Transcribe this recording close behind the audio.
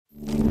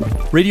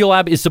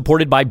Radiolab is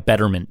supported by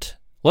Betterment.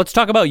 Let's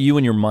talk about you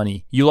and your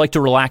money. You like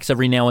to relax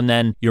every now and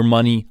then. Your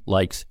money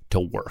likes to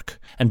work.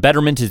 And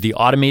Betterment is the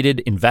automated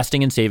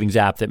investing and savings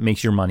app that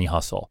makes your money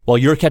hustle. While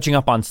you're catching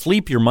up on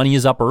sleep, your money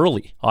is up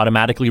early,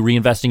 automatically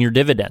reinvesting your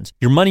dividends.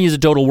 Your money is a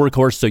total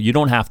workhorse, so you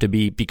don't have to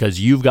be, because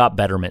you've got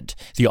Betterment,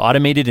 the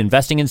automated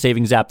investing and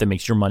savings app that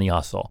makes your money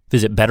hustle.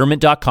 Visit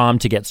Betterment.com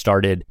to get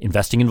started.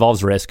 Investing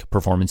involves risk.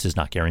 Performance is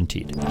not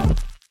guaranteed.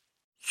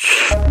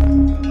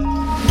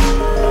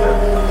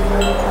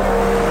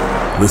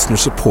 Listener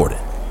supported.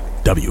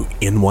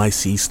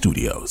 WNYC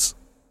Studios.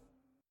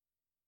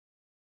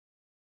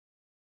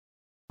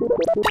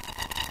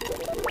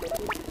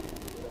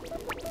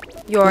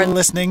 You're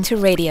listening to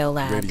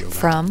Radiolab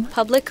from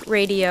Public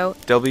Radio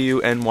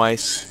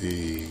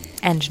WNYC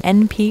and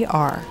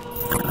NPR.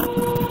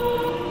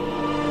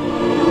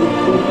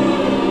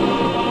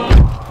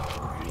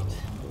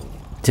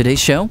 Today's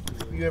show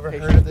You ever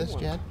heard of this,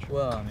 Jed?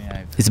 Well, I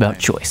mean, is about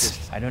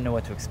choice. I don't know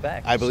what to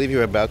expect. I believe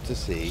you're about to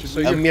see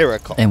a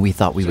miracle. And we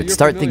thought we would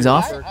start things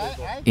off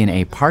in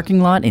a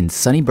parking lot in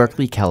sunny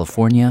Berkeley,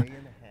 California,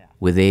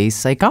 with a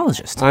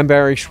psychologist. I'm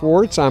Barry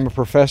Schwartz. I'm a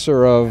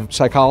professor of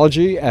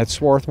psychology at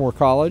Swarthmore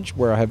College,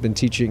 where I have been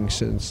teaching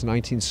since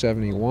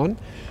 1971.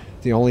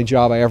 The only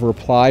job I ever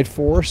applied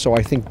for, so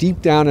I think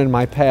deep down in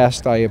my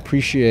past I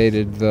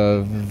appreciated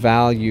the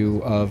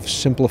value of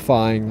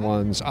simplifying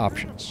one's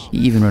options. He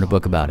even wrote a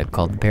book about it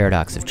called The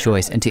Paradox of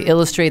Choice. And to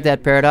illustrate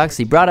that paradox,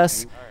 he brought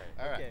us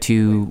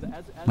to,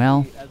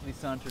 well,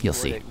 you'll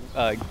see.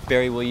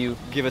 Barry, will you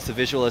give us a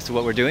visual as to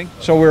what we're doing?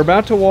 So we're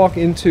about to walk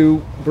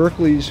into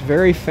Berkeley's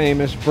very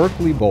famous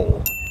Berkeley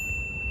Bowl,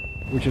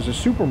 which is a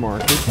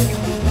supermarket,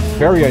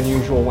 very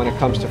unusual when it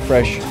comes to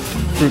fresh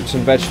fruits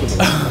and vegetables.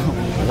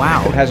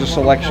 Wow. It has a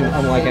selection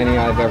unlike any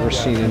I've ever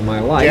seen in my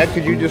life. Jed,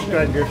 could you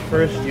describe your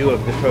first view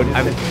of the produce?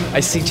 I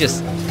see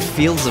just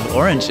fields of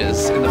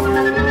oranges.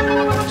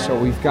 So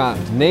we've got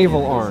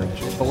navel orange,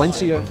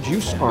 Valencia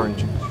juice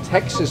orange,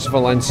 Texas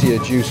Valencia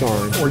juice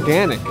orange,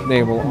 organic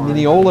navel orange,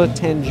 Mineola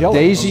tangella,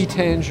 daisy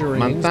tangerine,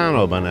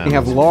 Montano bananas. We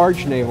have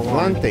large navel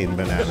orange, Plantain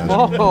bananas.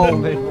 small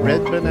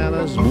Red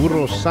bananas.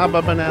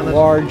 Murosaba bananas.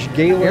 large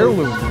Gala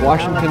heirloom,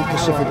 Washington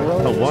Pacific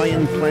Rose,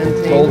 Hawaiian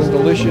plantains. Golden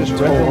Delicious,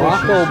 Red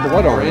Morocco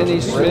blood orange,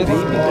 Granny Smith,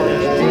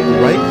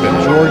 Ripe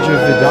bananas. Georgia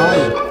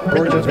Vidal.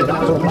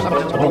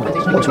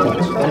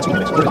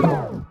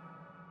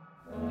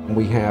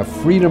 We have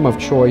freedom of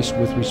choice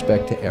with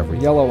respect to every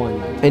yellow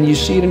onion. And you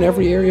see it in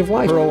every area of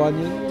life. Pearl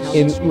onion.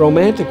 In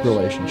romantic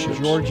relationships.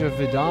 Georgia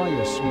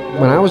Vidalia, sweet.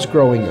 When I was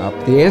growing up,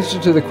 the answer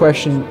to the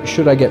question,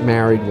 should I get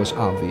married, was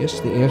obvious.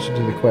 The answer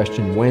to the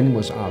question, when,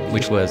 was obvious.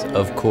 Which was,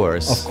 of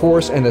course. Of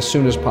course, and as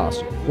soon as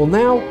possible. Well,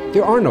 now,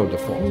 there are no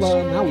defaults.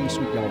 Now we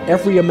sweet yellow.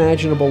 Every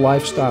imaginable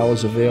lifestyle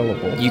is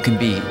available. You can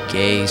be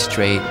gay,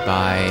 straight,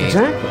 bi.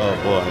 Exactly. Oh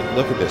boy,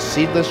 look at this.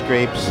 Seedless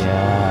grapes.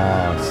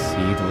 Yeah,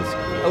 seedless.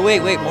 Oh,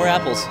 wait, more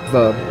apples.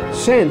 The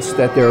sense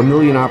that there are a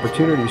million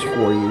opportunities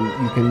for you,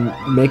 you can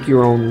make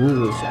your own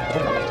rules.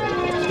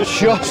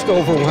 Just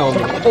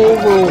overwhelming.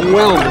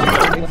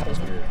 Overwhelming.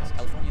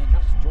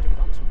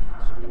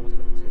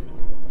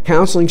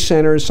 Counseling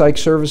centers, psych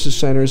services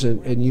centers,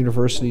 and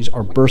universities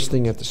are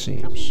bursting at the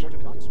seams.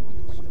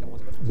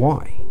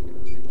 Why?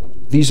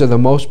 These are the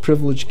most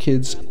privileged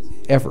kids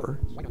ever.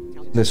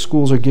 The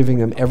schools are giving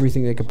them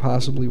everything they could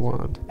possibly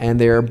want, and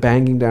they're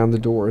banging down the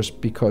doors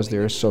because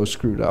they're so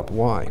screwed up.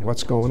 Why?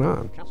 What's going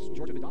on?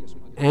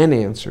 An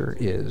answer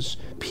is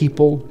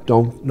people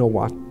don't know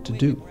what to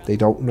do. They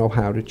don't know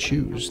how to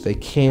choose. They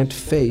can't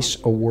face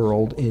a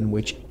world in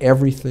which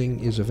everything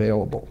is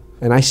available.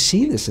 And I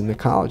see this in the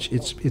college.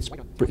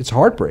 It's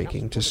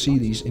heartbreaking to see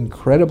these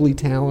incredibly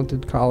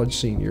talented college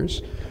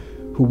seniors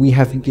who we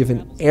have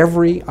given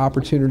every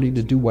opportunity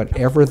to do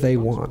whatever they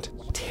want,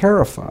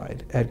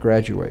 terrified at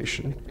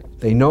graduation.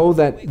 They know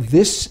that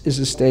this is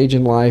a stage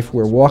in life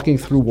where walking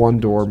through one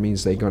door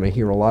means they're going to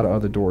hear a lot of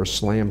other doors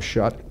slam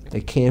shut. They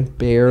can't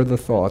bear the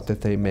thought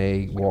that they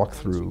may walk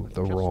through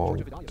the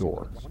wrong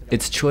door.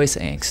 It's choice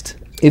angst.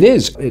 It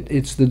is.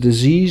 It's the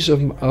disease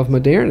of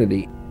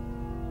modernity.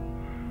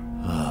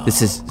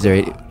 This is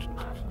very...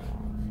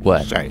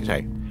 What?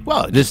 Sorry.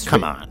 Well, just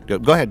come on.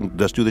 Go ahead and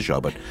let's do the show,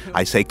 but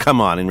I say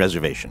come on in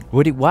reservation.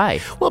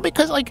 Why? Well,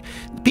 because,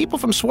 people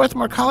from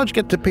Swarthmore College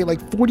get to pay,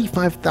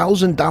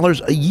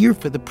 $45,000 a year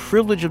for the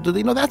privilege of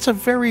that's a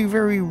very,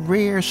 very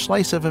rare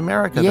slice of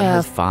America.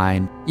 Yeah,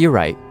 fine. You're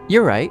right.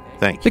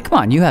 Thanks. But come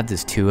on, you have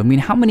this too. I mean,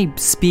 how many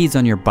speeds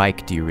on your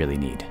bike do you really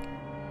need?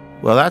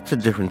 Well, that's a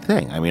different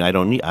thing. I mean, I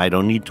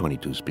don't need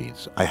 22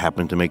 speeds. I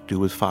happen to make do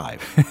with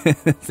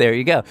 5. There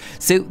you go.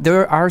 So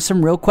there are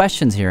some real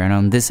questions here, and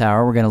on this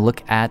hour, we're going to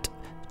look at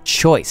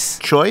choice.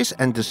 Choice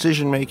and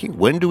decision-making.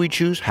 When do we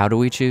choose? How do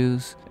we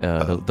choose?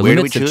 The where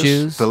limits do we choose? of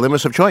choose. The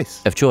limits of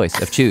choice. Of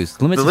choose.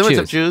 The limits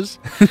of choose.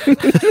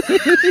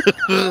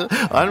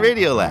 On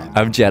Radiolab.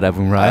 I'm Jed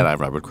Abumrad. And I'm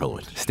Robert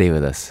Krulwich. Stay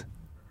with us,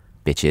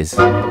 bitches.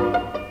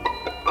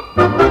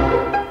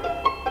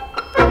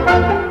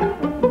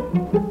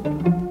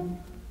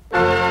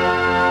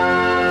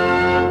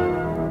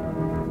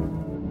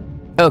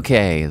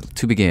 Okay,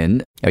 to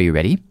begin, are you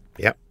ready?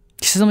 Yep.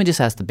 So let me just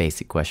ask a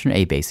basic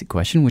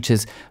question, which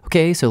is,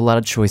 okay, so a lot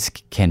of choice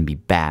can be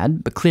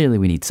bad, but clearly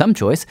we need some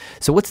choice.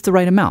 So what's the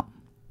right amount?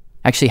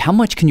 Actually, how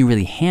much can you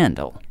really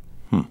handle?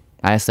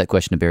 I asked that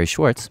question to Barry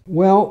Schwartz.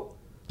 Well,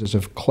 there's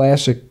a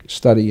classic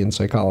study in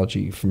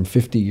psychology from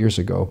 50 years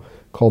ago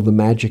called the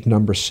magic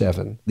number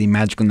 7. The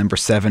magical number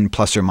 7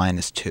 plus or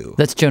minus 2.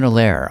 That's Jonah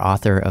Lehrer,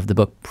 author of the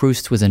book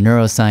Proust Was a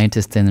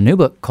Neuroscientist, in a new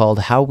book called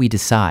How We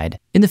Decide.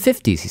 In the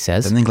 50s, he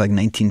says, I think like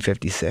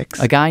 1956.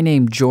 a guy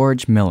named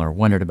George Miller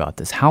wondered about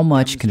this. How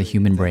much can a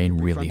human brain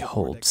really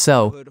hold?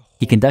 So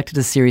he conducted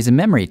a series of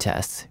memory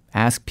tests,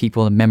 asked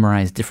people to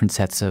memorize different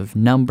sets of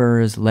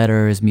numbers,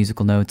 letters,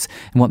 musical notes.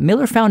 And what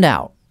Miller found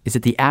out is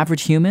that the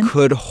average human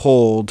could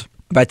hold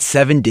about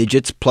 7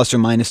 digits plus or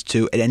minus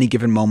 2 at any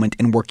given moment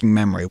in working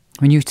memory.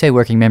 When you say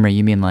working memory,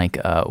 you mean like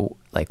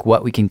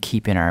what we can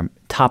keep in our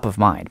top of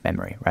mind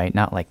memory, right?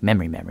 Not like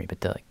memory,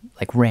 but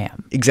like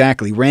RAM.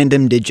 Exactly,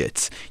 random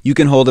digits. You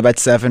can hold about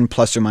 7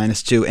 plus or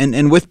minus 2,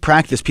 and with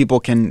practice,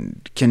 people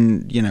can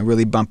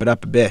really bump it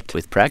up a bit.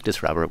 With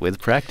practice, Robert. With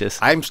practice.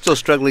 I'm still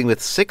struggling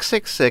with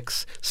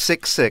 666,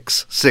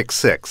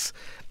 6666.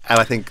 And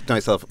I think to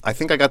myself, I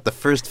think I got the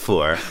first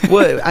 4.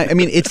 Well, I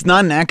mean, it's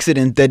not an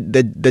accident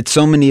that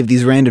so many of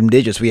these random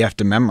digits we have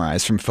to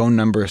memorize, from phone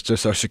numbers to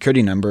social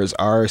security numbers,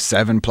 are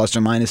 7 plus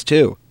or minus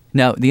 2.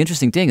 Now, the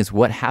interesting thing is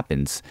what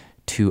happens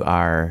to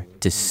our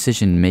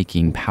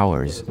decision-making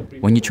powers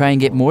when you try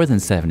and get more than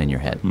 7 in your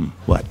head.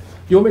 What?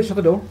 You want me to shut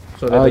the door?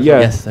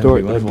 Yes,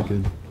 door.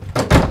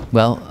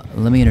 Well,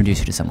 let me introduce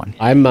you to someone.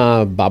 I'm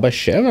Baba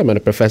Shiv. I'm a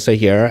professor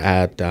here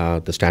at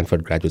the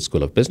Stanford Graduate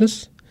School of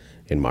Business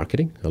in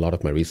marketing. A lot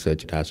of my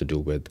research has to do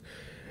with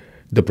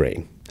the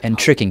brain. And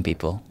tricking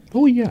people.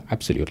 Oh, yeah,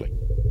 absolutely.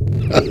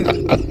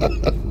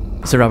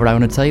 So, Robert, I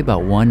want to tell you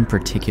about one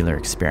particular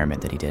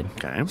experiment that he did.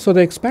 Okay. So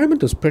the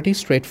experiment is pretty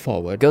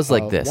straightforward. It goes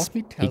like this.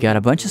 He got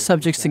a bunch of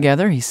subjects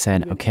together. He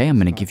said, okay, I'm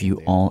going to give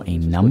you all a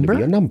number.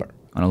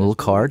 On a little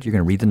card, you're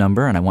going to read the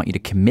number, and I want you to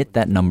commit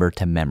that number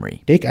to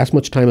memory. Take as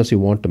much time as you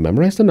want to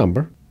memorize the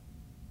number.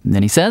 And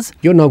then he says,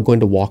 you're now going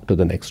to walk to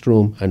the next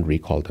room and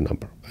recall the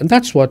number. And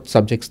that's what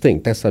subjects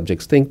think. Test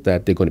subjects think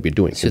that they're going to be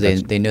doing. So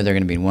they know they're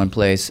going to be in one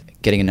place,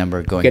 getting a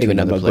number, going to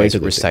another place,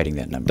 reciting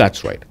that number.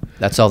 That's right.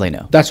 That's all they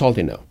know. That's all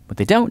they know. What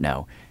they don't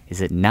know is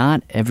that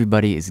not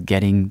everybody is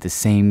getting the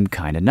same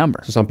kind of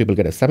number. So some people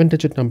get a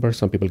 7-digit number,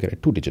 some people get a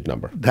 2-digit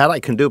number. That I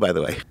can do, by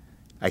the way.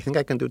 I think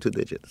I can do 2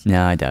 digits.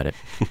 No, I doubt it.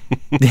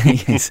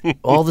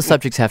 All the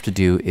subjects have to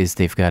do is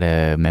they've got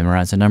to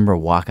memorize a number,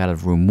 walk out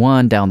of room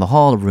 1, down the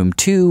hall to room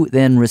 2,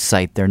 then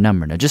recite their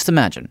number. Now, just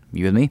imagine.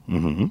 You with me?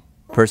 Mm-hmm.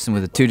 Person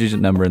with a 2-digit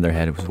number in their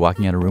head was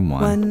walking out of room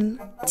 1. 1,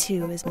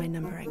 2 is my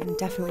number. I can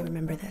definitely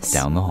remember this.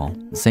 Down the hall.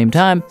 At the same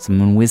time,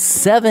 someone with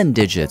 7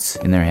 digits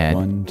in their head.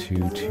 1, 2,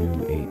 2,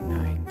 8,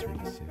 9, 3,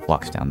 6.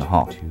 Walks down the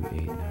hall. 2,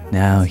 8, 9.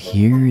 Now,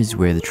 here is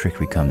where the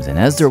trickery comes in.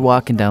 As they're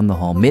walking down the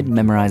hall,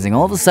 mid-memorizing,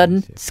 all of a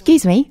sudden,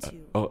 excuse me,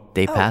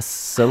 they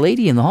pass a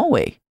lady in the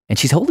hallway, and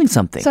she's holding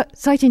something.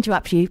 Sorry to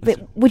interrupt you, but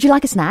would you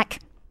like a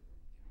snack?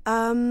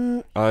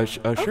 Sure.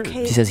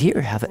 Okay. She says, here,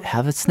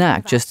 have a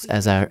snack, just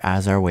as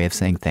our way of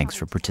saying thanks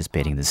for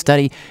participating in the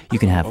study. You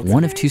can have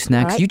one of 2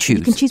 snacks. Right. You choose.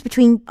 You can choose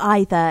between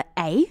either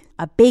A,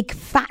 a big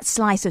fat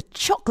slice of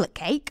chocolate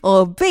cake,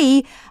 or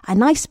B, a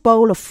nice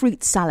bowl of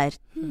fruit salad.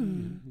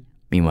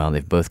 Meanwhile,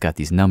 they've both got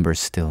these numbers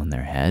still in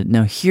their head.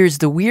 Now, here's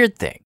the weird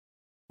thing.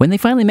 When they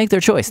finally make their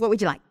choice... What would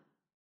you like?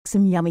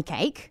 Some yummy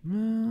cake?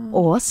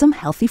 Or some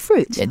healthy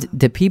fruit?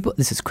 The people...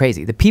 This is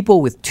crazy. The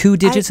people with 2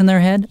 digits in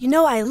their head... You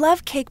know, I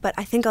love cake, but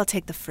I think I'll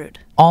take the fruit.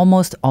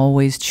 Almost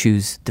always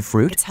choose the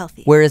fruit. It's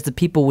healthy. Whereas the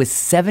people with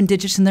 7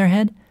 digits in their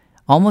head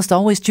almost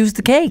always choose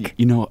the cake.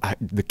 You know,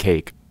 the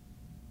cake.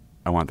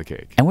 I want the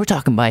cake. And we're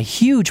talking by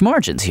huge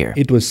margins here.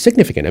 It was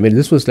significant. I mean,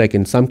 this was like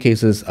in some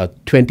cases a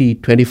 20,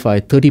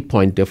 25,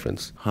 30-point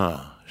difference.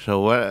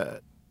 So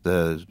what?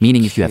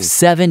 Meaning if you have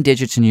 7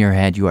 digits in your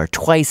head, you are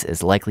twice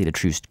as likely to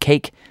choose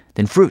cake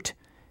than fruit.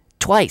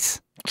 Twice.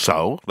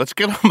 So let's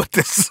get on with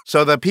this.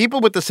 So the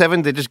people with the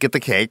 7 digits get the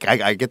cake.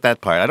 I get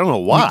that part. I don't know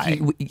why.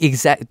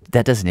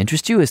 That doesn't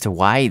interest you as to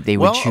why they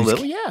would choose a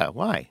little, yeah.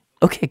 Why?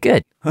 Okay,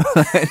 good.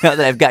 Now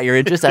that I've got your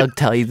interest, I'll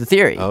tell you the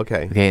theory.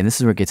 Okay, and this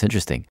is where it gets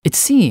interesting. It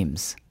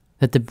seems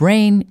that the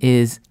brain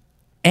is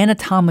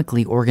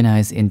anatomically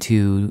organized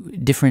into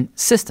different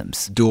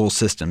systems. Dual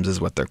systems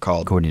is what they're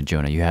called. According to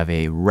Jonah, you have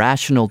a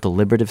rational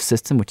deliberative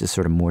system, which is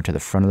sort of more to the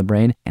front of the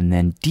brain. And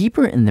then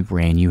deeper in the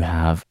brain, you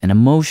have an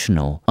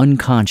emotional,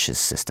 unconscious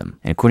system.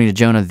 And according to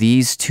Jonah,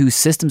 these 2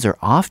 systems are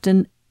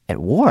often at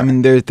war. I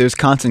mean, there's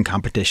constant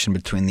competition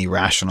between the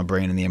rational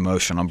brain and the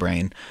emotional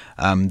brain.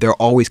 They're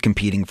always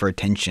competing for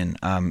attention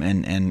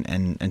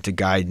and to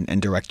guide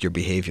and direct your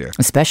behavior.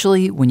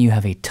 Especially when you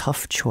have a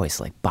tough choice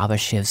like Baba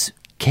Shiv's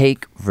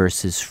cake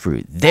versus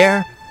fruit.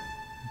 There,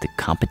 the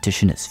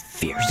competition is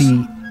fierce.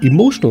 The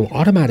emotional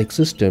automatic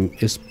system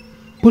is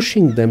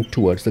pushing them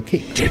towards the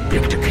cake.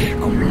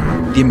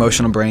 The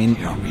emotional brain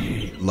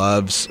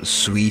loves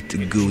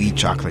sweet, gooey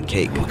chocolate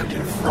cake. Look at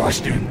that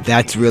frosting.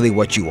 That's really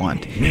what you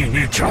want.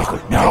 Need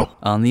chocolate now.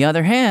 On the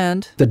other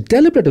hand, the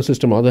deliberative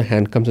system, on the other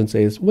hand, comes and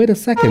says, wait a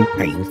second.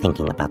 Are you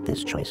thinking about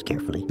this choice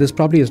carefully? This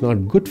probably is not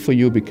good for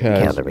you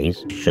because...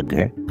 Calories,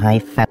 sugar,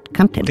 high-fat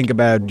content. Think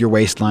about your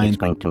waistline. It's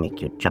going to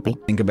make you chubby.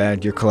 Think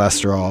about your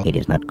cholesterol. It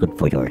is not good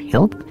for your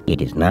health.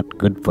 It is not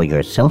good for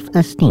your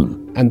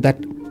self-esteem. And that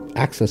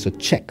acts as a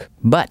check.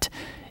 But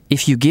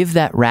if you give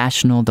that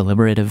rational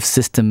deliberative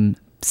system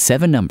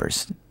 7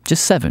 numbers,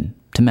 just 7,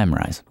 to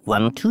memorize.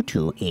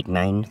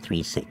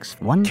 1228936.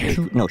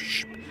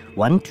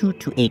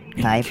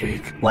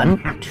 12285.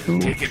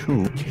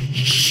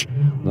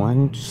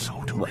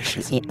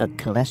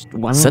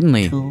 122.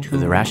 Suddenly,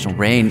 the rational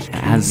brain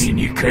has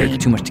way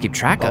too much to keep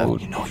track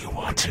of. You know you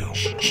want to.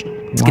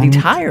 It's getting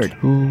tired.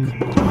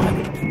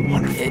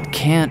 It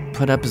can't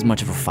put up as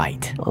much of a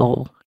fight.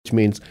 Which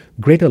means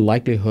greater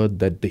likelihood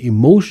that the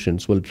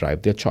emotions will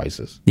drive their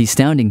choices. The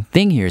astounding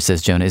thing here,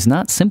 says Jonah, is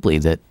not simply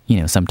that,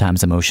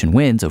 sometimes emotion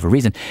wins over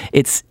reason.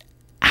 It's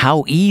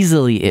how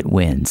easily it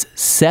wins.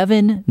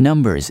 7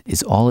 numbers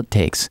is all it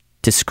takes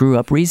to screw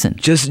up reason.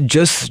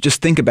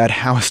 Just think about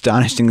how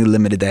astonishingly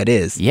limited that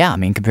is. Yeah,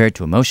 compared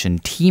to emotion,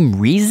 team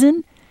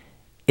reason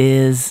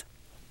is,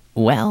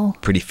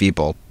 pretty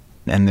feeble.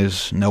 And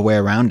there's no way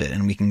around it,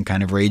 and we can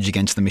kind of rage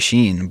against the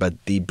machine, but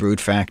the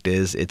brute fact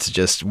is it's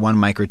just one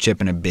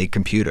microchip in a big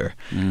computer.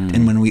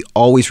 And when we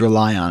always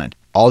rely on it,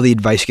 all the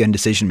advice you get in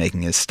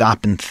decision-making is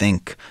stop and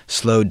think,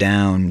 slow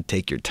down,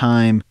 take your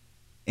time.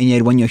 And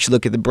yet when you actually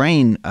look at the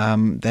brain,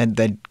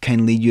 that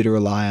can lead you to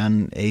rely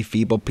on a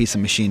feeble piece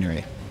of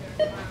machinery.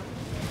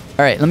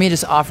 All right, let me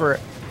just offer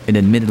an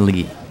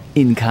admittedly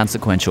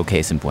inconsequential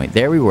case in point.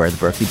 There we were at the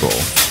Berkeley Bowl.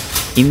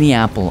 In the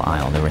apple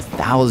aisle, there were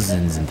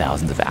thousands and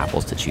thousands of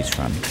apples to choose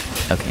from.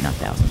 Okay, not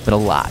thousands, but a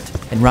lot.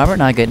 And Robert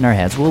and I get in our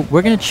heads,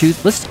 we're going to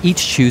choose, let's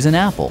each choose an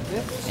apple.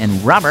 And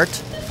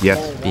Robert,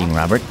 being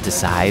Robert,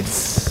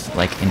 decides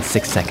in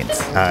 6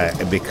 seconds.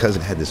 Because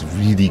it had this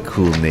really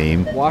cool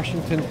name.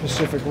 Washington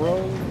Pacific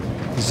Road.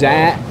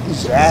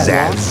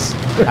 Zaz.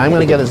 I'm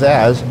going to get a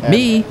Zaz.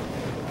 Me,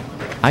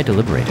 I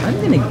deliberated. I'm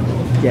going to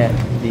get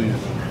the...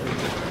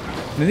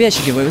 Maybe I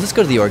should give away. Let's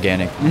go to the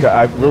organic.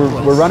 Okay,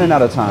 we're running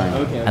out of time.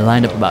 Okay. I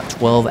lined up about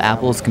 12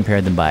 apples,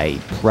 compared them by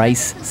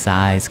price,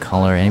 size,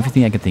 color, and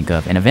everything I could think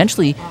of, and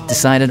eventually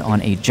decided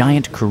on a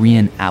giant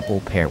Korean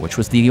apple pear, which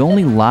was the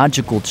only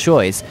logical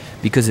choice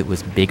because it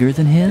was bigger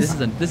than his.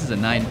 This is a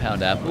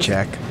 9-pound apple.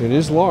 Check. It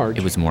is large.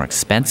 It was more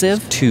expensive,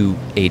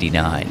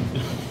 $2.89.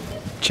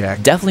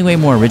 Check. Definitely way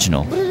more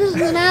original. But it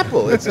isn't an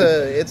apple. It's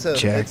a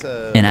check.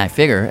 And I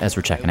figure, as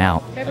we're checking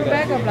out, Paper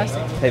bag or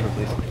plastic? Paper,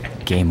 please.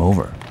 Game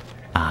over.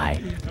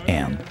 I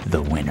am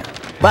the winner.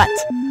 But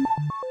a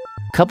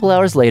couple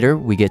hours later,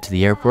 we get to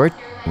the airport.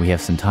 We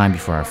have some time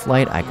before our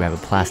flight. I grab a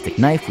plastic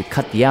knife, we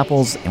cut the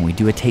apples, and we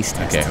do a taste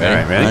test. Okay, all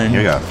right, ready? Here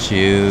you go.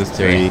 2,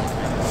 3.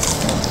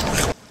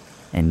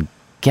 And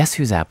guess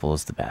whose apple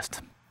is the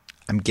best?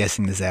 I'm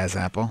guessing the Zaz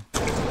apple.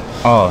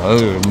 Oh,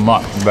 this is a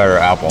much better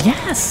apple.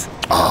 Yes.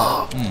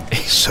 Oh,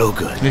 it's so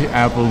good. This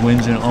apple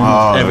wins in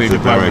almost every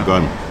department.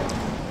 Very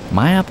good.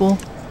 My apple?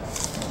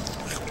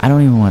 I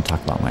don't even want to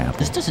talk about my apple.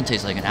 This doesn't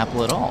taste like an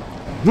apple at all.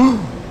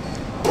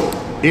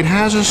 It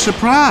has a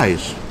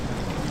surprise.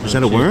 Is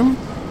that a worm?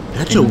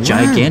 That's a worm.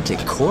 Gigantic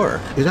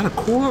core. Is that a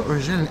core or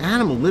is that an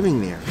animal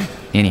living there?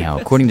 Anyhow,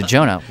 according to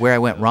Jonah, where I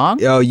went wrong?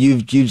 Oh,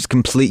 you've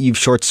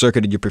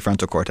short-circuited your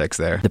prefrontal cortex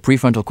there. The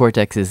prefrontal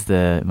cortex is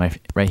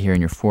right here in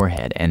your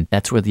forehead, and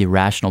that's where the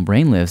irrational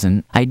brain lives,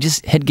 and I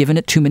just had given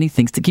it too many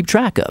things to keep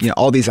track of.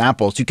 All these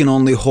apples, you can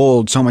only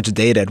hold so much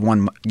data at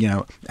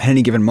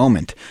any given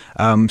moment.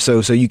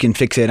 So you can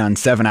fixate on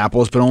 7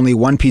 apples, but only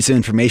one piece of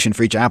information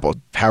for each apple,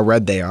 how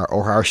red they are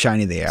or how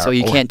shiny they are. So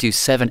you can't do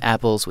 7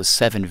 apples with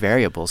 7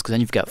 variables, because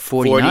then you've got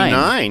 49.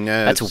 49.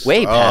 That's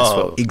way past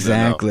what...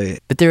 Exactly. No.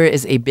 But there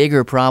is a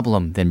bigger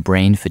problem than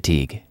brain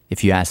fatigue,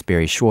 if you ask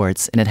Barry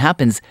Schwartz, and it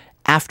happens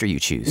after you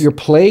choose. You're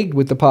plagued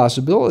with the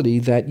possibility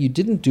that you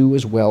didn't do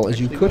as well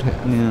as you could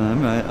have.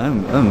 Yeah,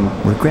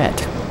 I'm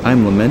regret.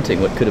 I'm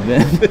lamenting what could have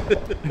been.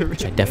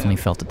 Which I definitely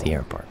felt at the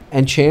airport.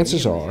 And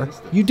chances are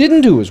you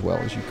didn't do as well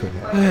as you could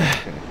have.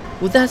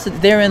 Well,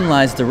 therein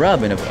lies the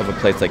rub of a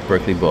place like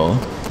Berkeley Bowl.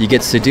 You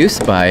get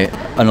seduced by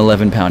an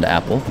 11-pound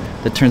apple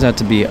that turns out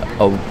to be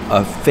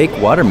a fake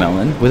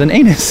watermelon with an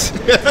anus.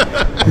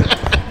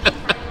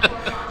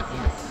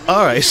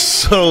 All right,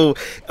 so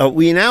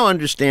we now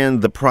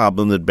understand the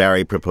problem that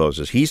Barry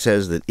proposes. He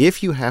says that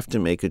if you have to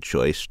make a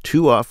choice,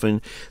 too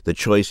often the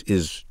choice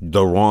is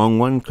the wrong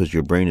one because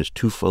your brain is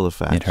too full of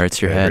fat. It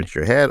hurts your head. It hurts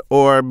your head.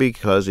 Or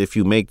because if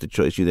you make the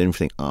choice, you then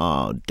think,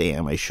 oh,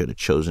 damn, I should have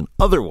chosen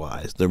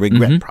otherwise, the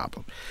regret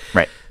problem.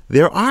 Right.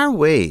 There are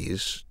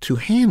ways to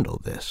handle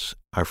this.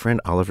 Our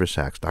friend Oliver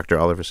Sacks, Dr.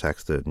 Oliver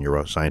Sacks, the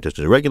neuroscientist,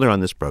 is a regular on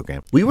this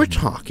program. We were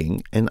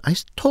talking, and I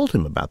told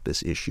him about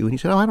this issue, and he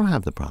said, I don't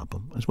have the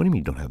problem. I said, what do you mean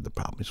you don't have the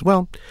problem? He said,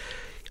 well,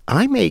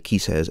 I make, he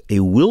says,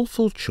 a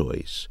willful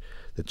choice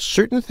that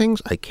certain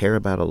things I care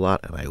about a lot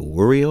and I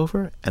worry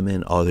over, and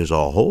then, there's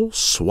a whole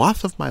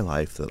swath of my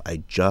life that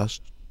I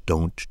just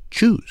don't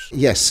choose.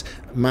 Yes,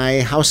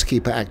 my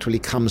housekeeper actually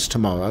comes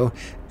tomorrow,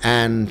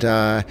 and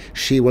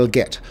she will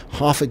get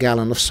half a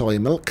gallon of soy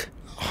milk,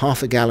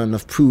 half a gallon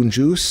of prune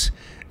juice.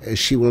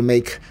 She will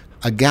make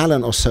a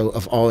gallon or so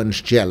of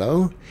orange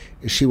jello.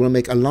 She will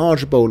make a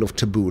large bowl of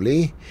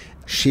tabbouleh.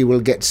 She will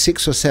get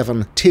 6 or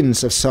 7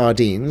 tins of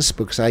sardines,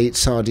 because I eat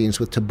sardines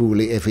with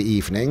tabbouleh every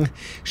evening.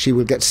 She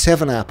will get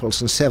 7 apples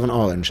and 7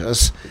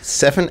 oranges.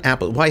 7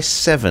 apples? Why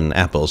 7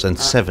 apples and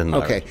 7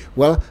 oranges? Okay,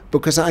 well,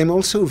 because I'm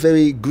also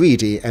very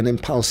greedy and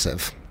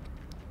impulsive.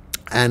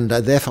 And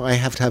therefore I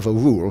have to have a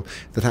rule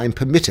that I'm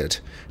permitted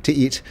to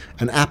eat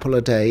an apple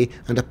a day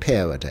and a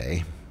pear a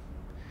day.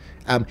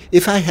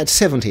 If I had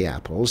 70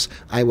 apples,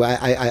 I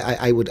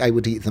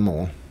would eat them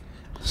all.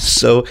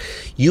 So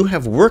you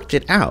have worked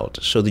it out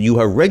so that you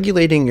are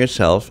regulating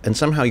yourself, and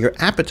somehow your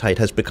appetite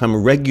has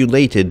become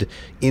regulated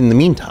in the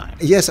meantime.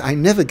 Yes, I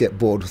never get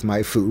bored with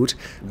my food.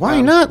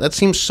 Why not? That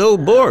seems so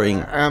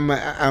boring.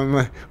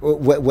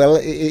 Well,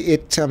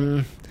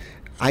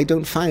 I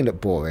don't find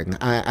it boring.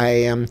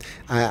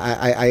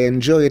 I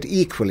enjoy it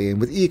equally and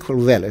with equal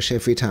relish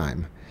every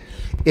time.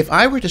 If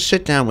I were to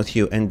sit down with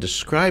you and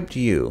describe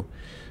to you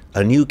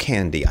a new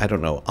candy, I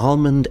don't know,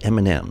 almond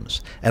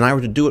M&Ms, and I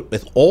were to do it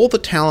with all the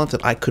talent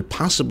that I could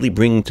possibly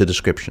bring to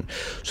description.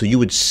 So you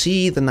would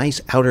see the nice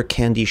outer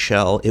candy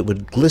shell, it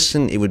would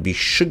glisten, it would be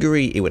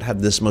sugary, it would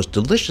have this most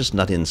delicious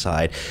nut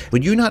inside.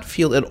 Would you not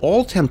feel at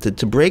all tempted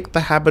to break the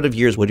habit of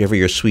yours, whatever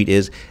your sweet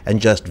is,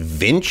 and just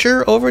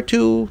venture over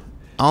to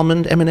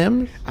almond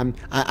M&Ms?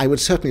 I would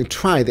certainly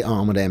try the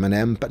almond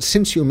M&M, but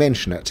since you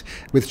mention it,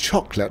 with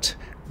chocolate,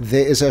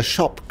 there is a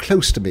shop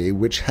close to me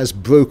which has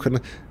broken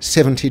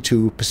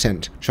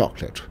 72%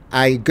 chocolate.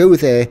 I go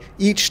there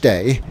each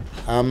day.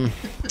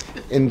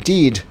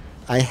 Indeed,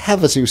 I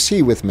have, as you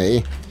see with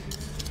me,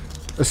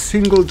 a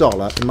single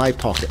dollar in my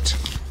pocket.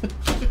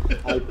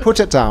 I put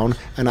it down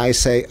and I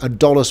say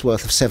 $1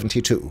 worth of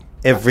 72.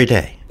 Every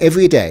day?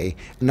 Every day,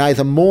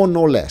 neither more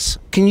nor less.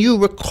 Can you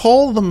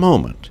recall the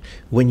moment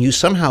when you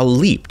somehow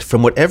leaped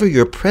from whatever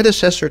your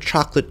predecessor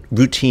chocolate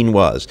routine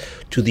was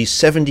to the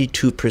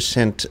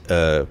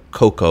 72%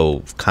 cocoa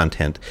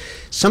content?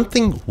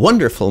 Something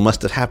wonderful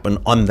must have happened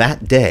on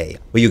that day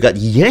where you got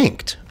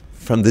yanked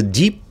from the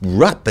deep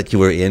rut that you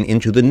were in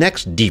into the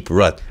next deep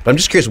rut. But I'm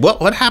just curious,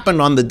 what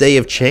happened on the day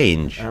of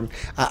change?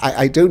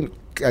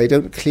 I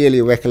don't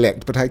clearly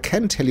recollect, but I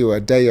can tell you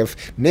a day of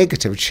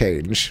negative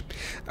change.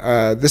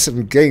 This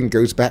again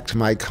goes back to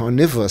my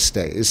carnivorous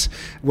days,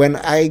 when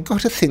I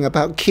got a thing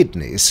about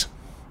kidneys.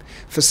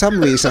 For some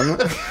reason...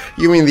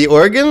 You mean the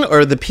organ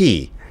or the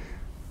pea?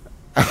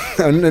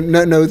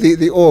 No,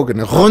 the organ.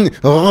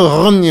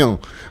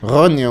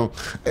 Rognon.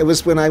 It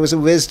was when I was a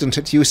resident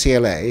at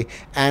UCLA,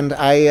 and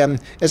I,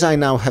 as I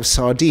now have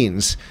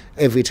sardines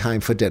every time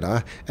for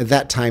dinner, at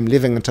that time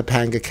living in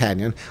Topanga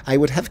Canyon, I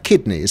would have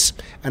kidneys,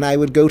 and I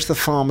would go to the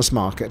farmer's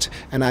market,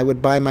 and I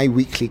would buy my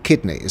weekly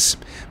kidneys.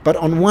 But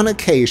on one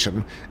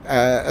occasion,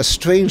 a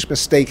strange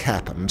mistake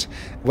happened.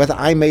 Whether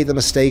I made the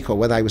mistake or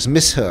whether I was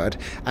misheard,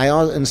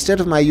 instead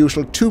of my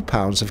usual 2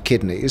 pounds of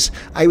kidneys,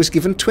 I was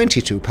given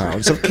 22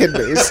 pounds of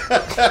kidneys.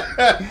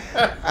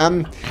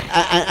 And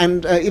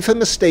if a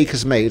mistake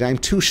is made, I'm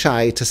too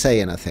shy to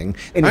say anything.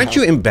 Anyhow, aren't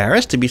you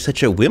embarrassed to be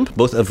such a wimp,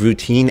 both of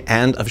routine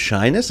and of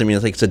shyness? I mean,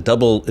 it's like it's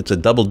a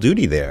double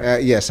duty there.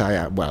 Yes, I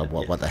am. Well,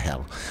 what the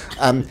hell?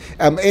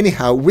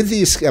 Anyhow, with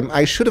these,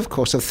 I should, of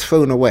course, have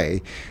thrown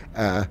away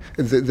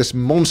this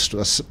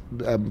monstrous,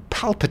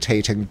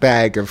 palpitating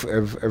bag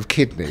of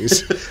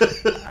kidneys.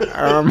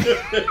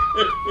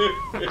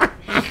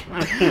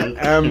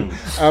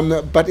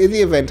 But in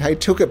the event, I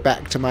took it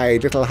back to my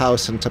little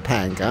house in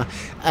Topanga,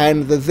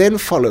 and then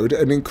followed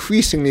an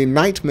increasingly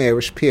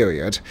nightmarish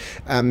period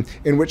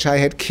in which I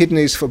had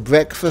kidneys for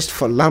breakfast,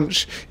 for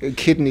lunch,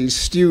 kidneys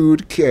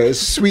stewed,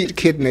 sweet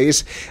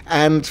kidneys,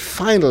 and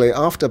finally,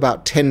 after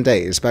about 10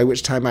 days, by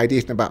which time I'd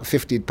eaten about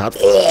 15 pounds,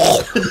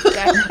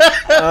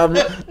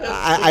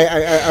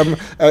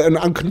 an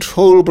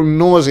uncontrollable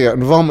nausea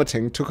and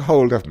vomiting took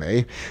hold of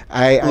me.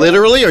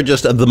 Literally, or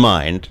just of the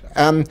mind?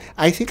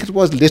 I think it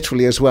was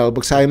literally as well,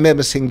 because I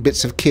remember seeing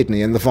bits of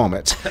kidney in the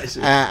vomit.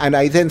 And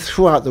I then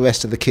threw out the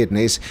rest of the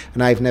kidneys,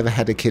 and I've never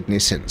had a kidney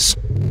since.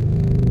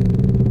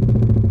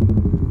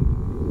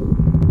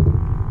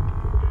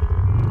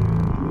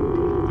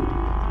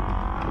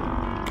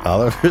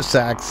 Oliver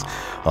Sacks,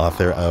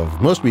 author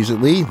of, most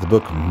recently, the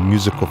book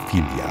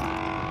Musicophilia.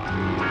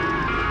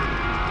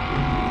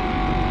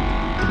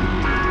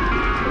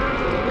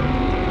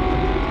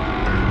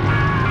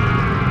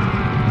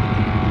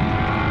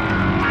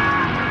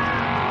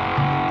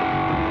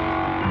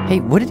 Hey,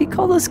 what did he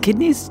call those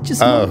kidneys?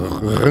 Just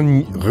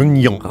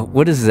rognon.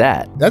 What is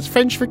that? That's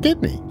French for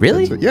kidney.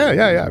 Really?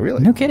 Yeah,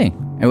 really. No kidding.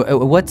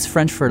 What's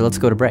French for let's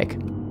go to break?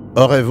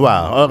 Au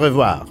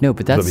revoir. No,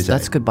 but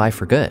that's goodbye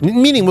for good.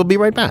 Meaning we'll be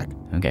right back.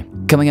 Okay.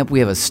 Coming up, we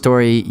have a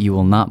story you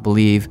will not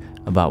believe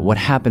about what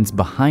happens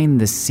behind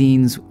the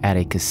scenes at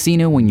a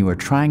casino when you are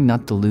trying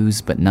not to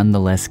lose, but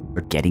nonetheless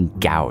are getting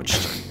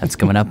gouged. That's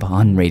coming up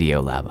on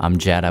Radiolab. I'm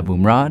Jad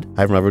Abumrad.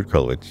 I'm Robert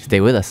Krulwich.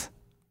 Stay with us.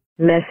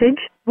 Message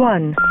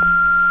 1.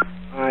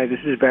 Hi, this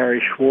is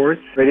Barry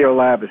Schwartz.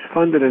 Radiolab is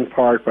funded in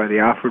part by the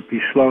Alfred P.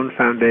 Sloan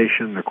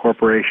Foundation, the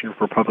Corporation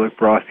for Public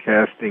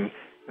Broadcasting,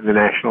 and the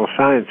National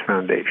Science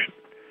Foundation.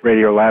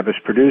 Radiolab is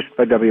produced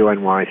by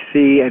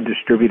WNYC and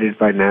distributed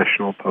by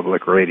National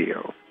Public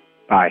Radio.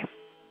 Bye.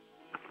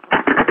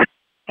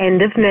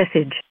 End of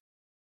message.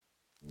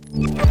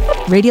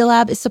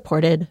 Radiolab is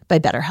supported by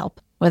BetterHelp.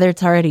 Whether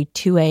it's already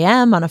 2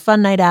 a.m. on a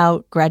fun night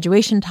out,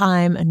 graduation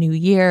time, a new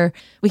year,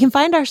 we can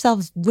find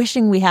ourselves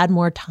wishing we had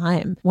more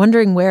time,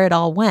 wondering where it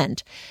all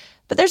went.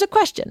 But there's a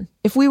question.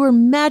 If we were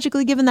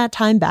magically given that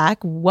time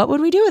back, what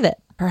would we do with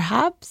it?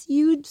 Perhaps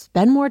you'd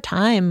spend more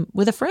time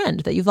with a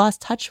friend that you've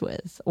lost touch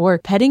with, or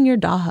petting your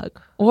dog,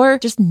 or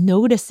just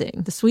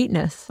noticing the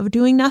sweetness of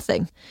doing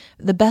nothing.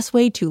 The best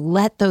way to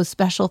let those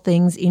special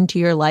things into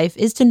your life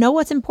is to know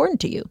what's important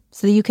to you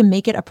so that you can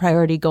make it a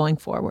priority going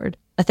forward.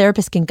 A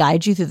therapist can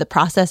guide you through the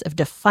process of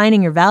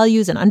defining your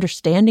values and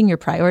understanding your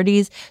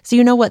priorities so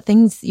you know what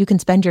things you can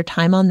spend your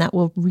time on that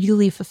will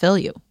really fulfill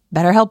you.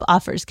 BetterHelp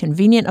offers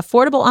convenient,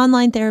 affordable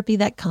online therapy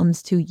that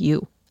comes to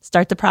you.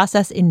 Start the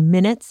process in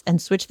minutes and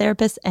switch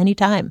therapists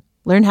anytime.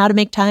 Learn how to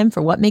make time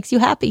for what makes you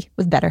happy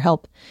with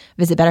BetterHelp.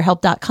 Visit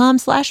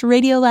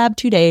BetterHelp.com/Radiolab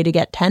today to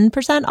get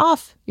 10%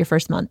 off your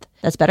first month.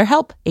 That's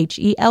BetterHelp,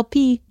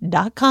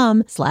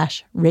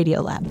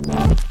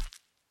 HELP.com/Radiolab.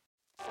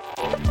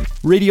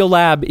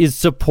 Radiolab is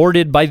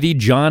supported by the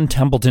John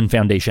Templeton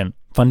Foundation,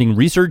 funding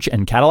research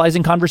and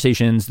catalyzing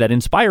conversations that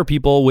inspire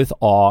people with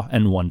awe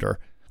and wonder.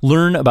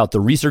 Learn about the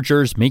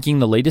researchers making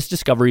the latest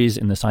discoveries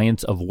in the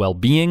science of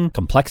well-being,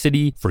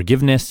 complexity,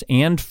 forgiveness,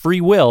 and free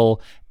will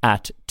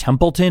at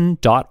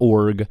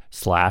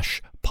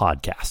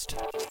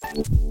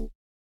templeton.org/podcast.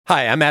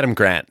 Hi, I'm Adam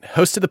Grant,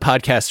 host of the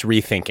podcast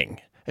Rethinking,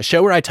 a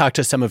show where I talk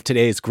to some of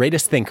today's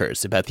greatest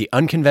thinkers about the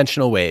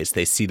unconventional ways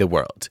they see the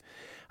world.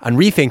 On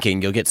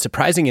Rethinking, you'll get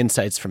surprising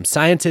insights from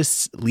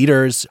scientists,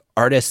 leaders,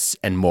 artists,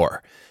 and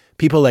more.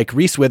 People like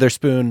Reese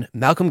Witherspoon,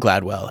 Malcolm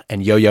Gladwell,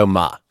 and Yo-Yo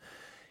Ma.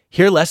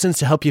 Hear lessons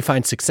to help you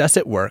find success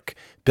at work,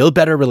 build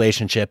better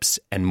relationships,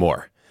 and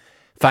more.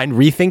 Find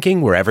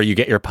Rethinking wherever you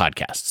get your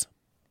podcasts.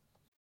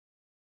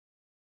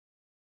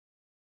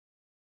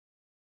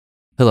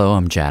 Hello,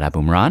 I'm Jad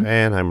Abumrad.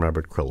 And I'm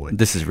Robert Krulwich.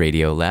 This is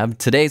Radiolab.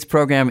 Today's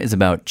program is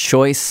about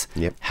choice,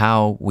 Yep.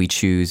 how we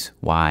choose,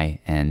 why,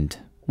 and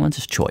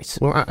just choice.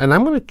 Well, and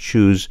I'm going to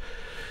choose.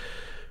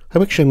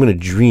 I'm going to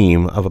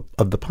dream of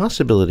the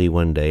possibility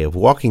one day of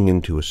walking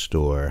into a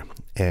store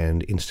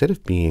and instead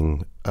of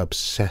being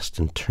obsessed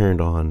and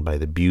turned on by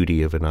the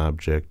beauty of an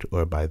object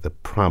or by the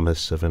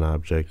promise of an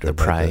object or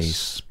by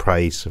the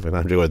price of an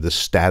object or the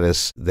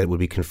status that would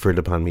be conferred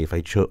upon me if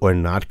I chose or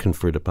not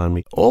conferred upon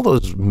me, all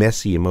those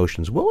messy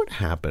emotions, what would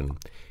happen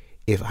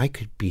if I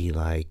could be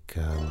like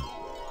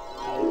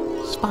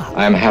Spock?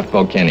 I am half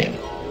Vulcanian.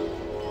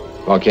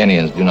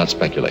 Vulcanians do not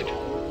speculate.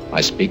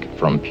 I speak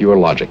from pure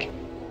logic.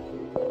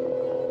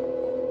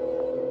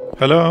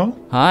 Hello.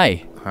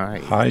 Hi.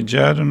 Hi,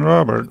 Jad and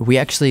Robert. We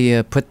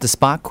actually put the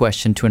Spock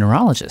question to a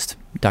neurologist,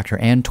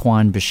 Dr.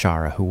 Antoine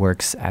Bishara, who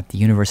works at the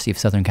University of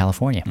Southern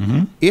California.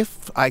 Mm-hmm.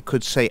 If I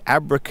could say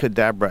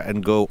abracadabra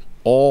and go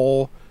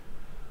all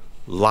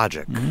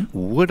logic,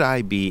 would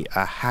I be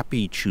a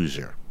happy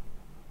chooser?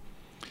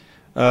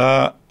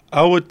 I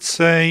would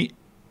say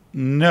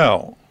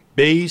no.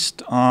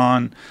 Based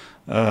on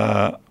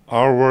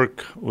our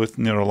work with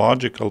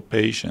neurological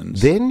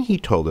patients. Then he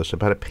told us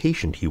about a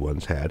patient he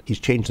once had. He's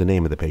changed the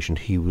name of the patient.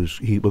 He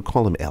would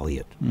call him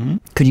Elliot. Mm-hmm.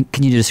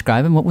 Can you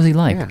describe him? What was he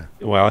like? Yeah.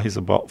 Well, he's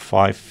about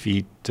 5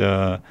 feet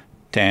 10,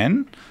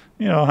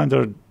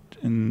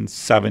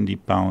 170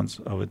 pounds,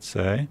 I would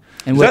say.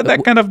 And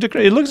that kind of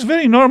it looks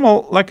very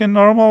normal, like a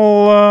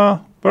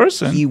normal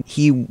person.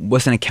 He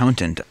was an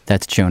accountant.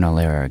 That's Jonah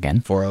Lehrer again.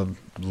 For a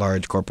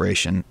large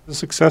corporation. A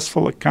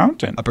successful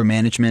accountant. Upper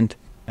management.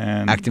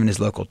 And active in his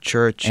local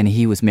church. And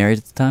he was married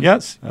at the time?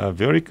 Yes. A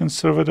very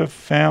conservative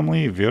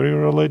family, very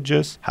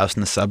religious. House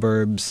in the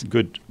suburbs.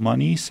 Good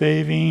money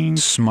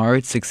savings.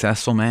 Smart,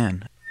 successful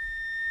man.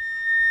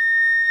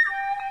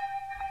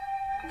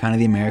 Kind of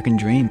the American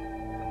dream.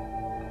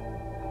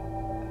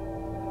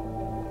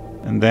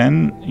 And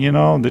then,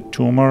 the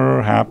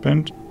tumor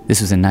happened.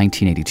 This was in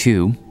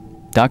 1982.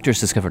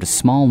 Doctors discovered a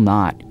small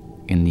knot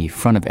in the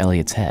front of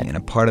Elliot's head. In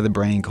a part of the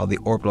brain called the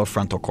orbital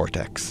frontal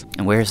cortex.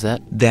 And where is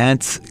that?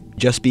 That's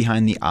just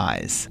behind the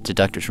eyes. Did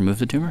doctors remove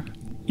the tumor?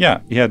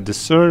 Yeah, he had the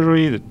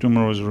surgery, the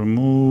tumor was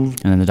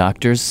removed. And then the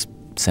doctors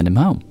sent him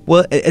home.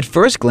 Well, at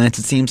first glance,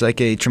 it seems like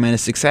a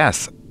tremendous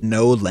success.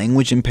 No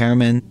language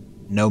impairment,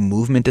 no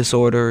movement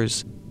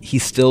disorders. He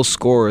still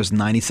scores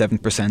 97th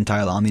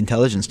percentile on the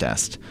intelligence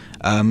test.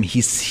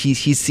 He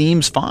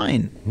seems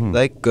fine,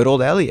 like good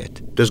old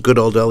Elliot. Does good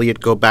old Elliot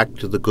go back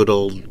to the good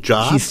old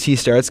job? He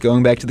starts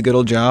going back to the good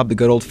old job, the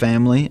good old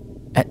family.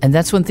 And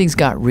that's when things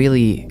got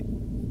really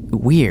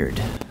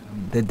weird.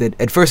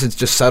 At first, it's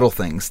just subtle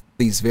things,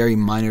 these very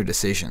minor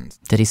decisions.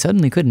 That he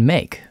suddenly couldn't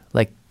make.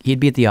 Like, he'd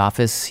be at the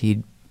office,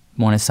 he'd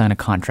want to sign a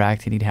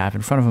contract, and he'd have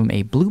in front of him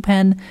a blue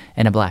pen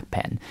and a black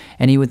pen.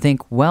 And he would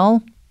think,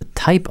 well, The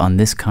type on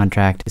this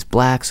contract is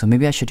black, so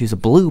maybe I should use a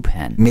blue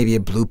pen. Maybe a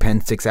blue pen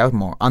sticks out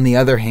more. On the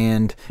other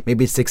hand,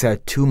 maybe it sticks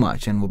out too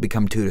much and will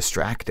become too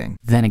distracting.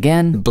 Then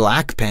again, the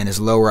black pen is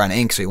lower on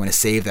ink, so you want to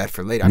save that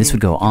for later. And this would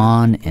go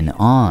on and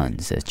on,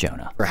 says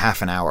Jonah. For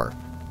half an hour.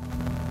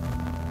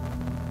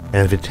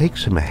 And if it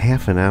takes him a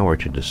half an hour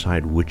to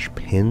decide which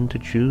pen to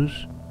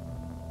choose,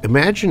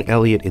 imagine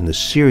Elliot in the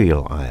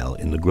cereal aisle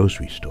in the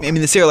grocery store. I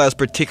mean, the cereal aisle is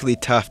particularly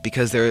tough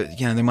because there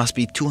must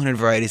be 200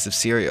 varieties of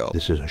cereal.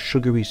 This is a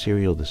sugary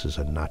cereal. This is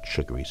a not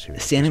sugary cereal.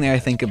 Standing there, I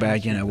think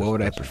about, what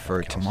would I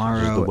prefer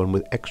tomorrow? This is the one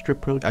with extra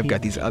protein. I've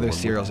got these other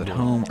cereals at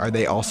home. Are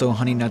they also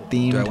Honey Nut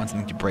themed? Do I want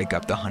something to break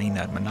up the Honey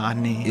Nut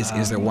monotony?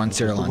 Is there one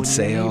cereal on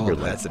sale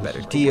that's a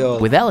better deal?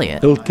 With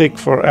Elliot, it'll take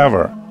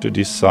forever to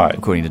decide.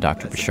 According to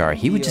Dr. Bashar,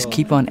 he would just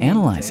keep on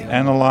analyzing.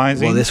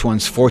 Analyzing. Well, this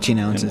one's 14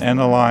 ounces. And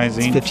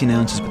analyzing. It's 15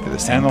 ounces, but they're the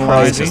same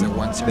analyzing.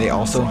 price. Are they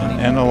also Honey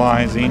Nut?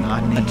 Analyzing.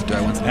 Do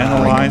I want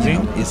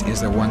analyzing. Is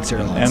there one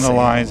cereal on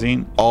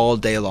analyzing. Sale? All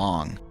day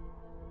long.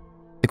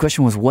 The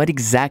question was, what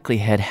exactly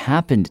had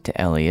happened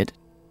to Elliot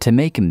to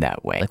make him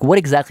that way? Like, what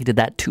exactly did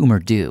that tumor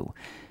do?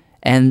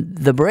 And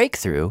the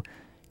breakthrough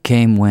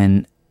came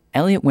when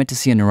Elliot went to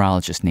see a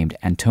neurologist named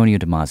Antonio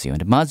Damasio,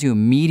 and Damasio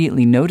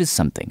immediately noticed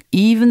something.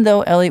 Even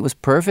though Elliot was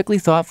perfectly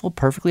thoughtful,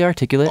 perfectly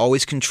articulate,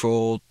 always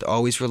controlled,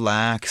 always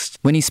relaxed,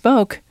 when he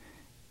spoke,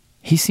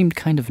 he seemed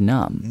kind of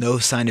numb. No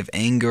sign of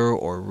anger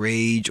or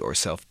rage or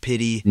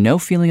self-pity. No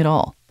feeling at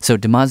all. So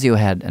Damasio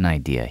had an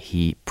idea.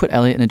 He put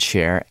Elliot in a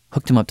chair,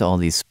 hooked him up to all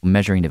these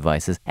measuring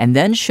devices, and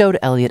then showed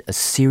Elliot a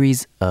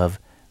series of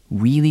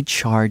really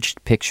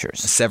charged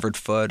pictures. A severed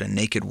foot, a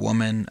naked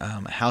woman,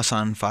 a house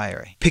on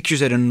fire.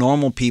 Pictures that in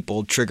normal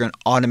people trigger an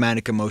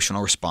automatic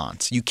emotional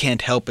response. You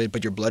can't help it,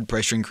 but your blood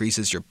pressure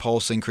increases, your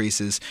pulse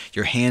increases,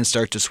 your hands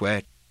start to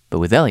sweat. But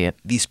with Elliot,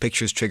 these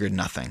pictures triggered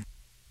nothing.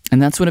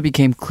 And that's when it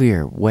became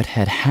clear what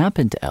had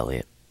happened to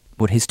Elliot,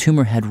 what his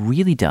tumor had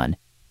really done,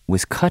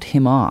 was cut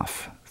him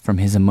off from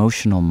his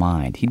emotional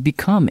mind. He'd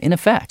become, in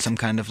effect, some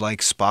kind of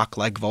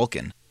Spock-like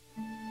Vulcan.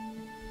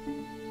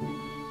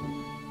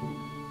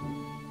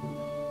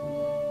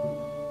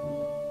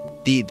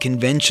 The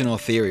conventional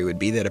theory would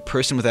be that a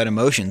person without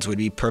emotions would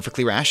be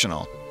perfectly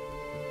rational.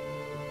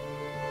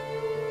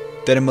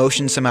 That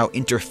emotions somehow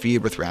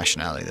interfered with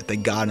rationality, that they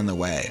got in the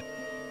way.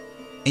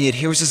 And yet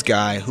here was this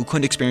guy who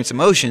couldn't experience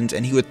emotions,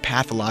 and he was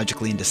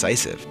pathologically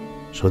indecisive.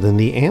 So then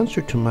the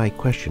answer to my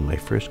question, my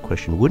first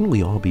question, wouldn't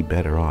we all be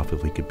better off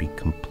if we could be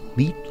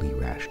completely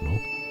rational?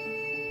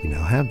 We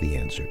now have the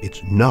answer.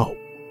 It's no.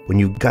 When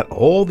you've got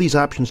all these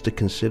options to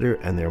consider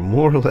and they're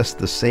more or less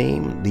the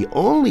same, the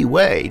only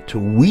way to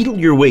wheedle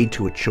your way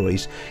to a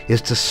choice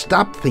is to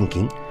stop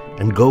thinking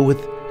and go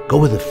with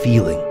a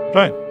feeling.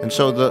 Right. And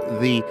so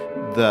the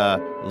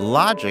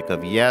logic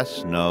of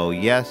yes, no,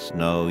 yes,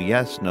 no,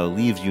 yes, no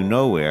leaves you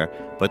nowhere,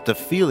 but the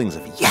feelings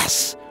of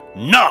yes,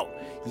 no,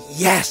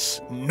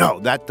 yes, no,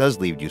 that does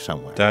lead you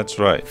somewhere. That's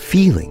right.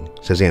 Feeling,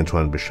 says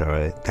Antoine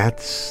Bashar,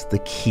 that's the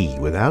key.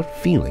 Without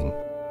feeling,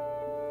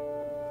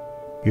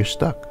 you're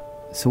stuck.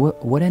 So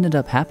what ended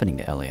up happening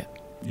to Elliot?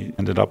 He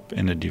ended up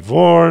in a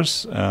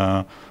divorce,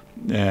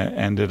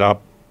 ended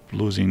up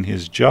losing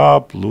his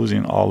job,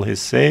 losing all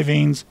his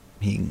savings.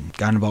 He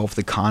got involved with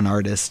a con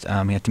artist.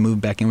 He had to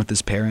move back in with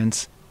his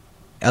parents.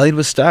 Elliot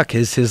was stuck.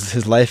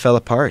 His life fell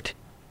apart.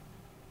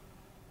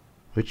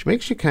 Which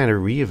makes you kind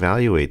of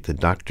reevaluate the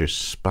Dr.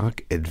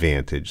 Spock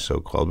advantage,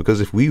 so-called,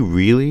 because if we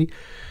really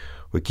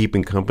were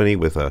keeping company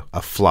with a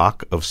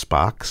flock of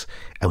Spocks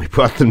and we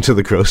brought them to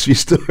the grocery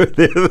store,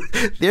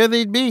 there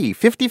they'd be,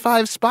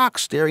 55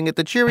 Spocks staring at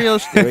the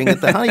Cheerios, staring at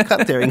the Honey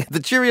Cup, staring at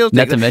the Cheerios.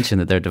 Not to mention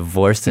that they're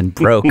divorced and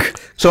broke.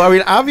 So, I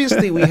mean,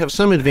 obviously we have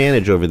some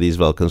advantage over these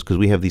Vulcans because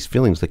we have these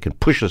feelings that can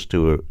push us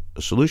to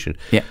a solution.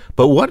 Yeah.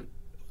 But what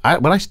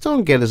I still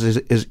don't get is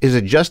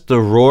it just the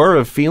roar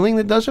of feeling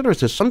that does it, or is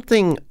there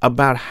something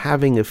about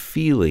having a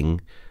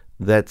feeling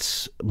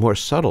that's more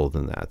subtle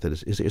than that?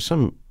 Is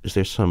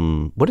there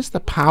some what is the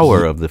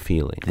power of the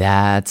feeling?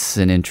 That's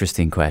an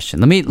interesting question.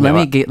 Let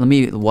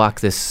me walk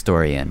this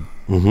story in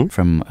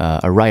from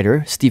a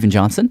writer, Stephen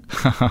Johnson.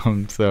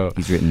 So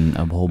he's written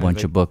a whole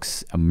bunch of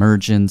books,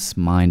 Emergence,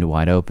 Mind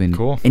Wide Open.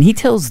 Cool. And he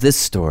tells this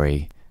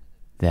story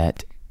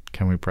that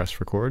can we press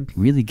record?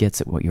 Really gets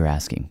at what you're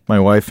asking. My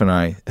wife and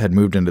I had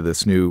moved into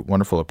this new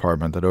wonderful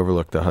apartment that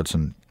overlooked the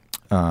Hudson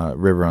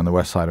River on the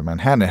west side of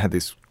Manhattan. It had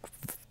this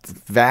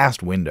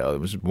vast window. There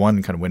was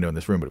one kind of window in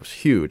this room, but it was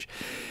huge.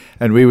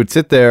 And we would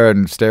sit there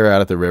and stare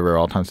out at the river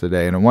all times of the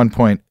day. And at one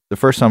point, the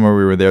first summer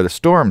we were there, the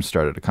storms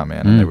started to come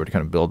in, and they would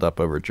kind of build up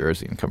over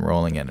Jersey and come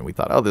rolling in. And we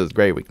thought, oh, this is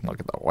great. We can look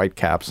at the white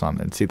caps on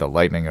and see the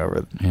lightning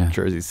over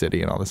Jersey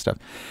City and all this stuff.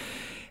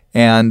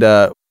 And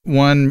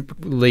one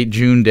late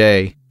June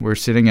day, we're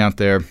sitting out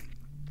there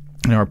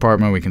in our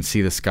apartment. We can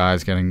see the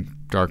skies getting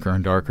darker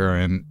and darker.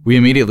 And we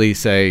immediately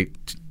say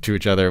to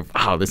each other,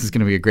 wow, this is going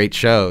to be a great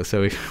show.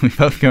 So we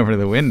both go over to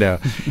the window,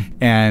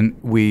 and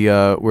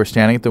we're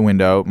standing at the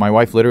window, my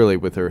wife literally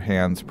with her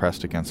hands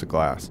pressed against the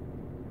glass.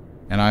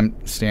 And I'm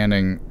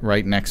standing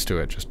right next to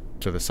it, just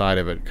to the side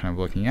of it, kind of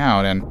looking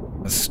out, and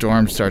the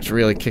storm starts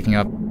really kicking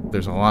up.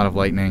 There's a lot of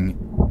lightning,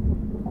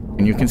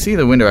 and you can see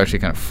the window actually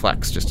kind of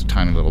flex just a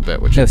tiny little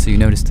bit. Which so you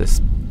noticed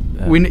this?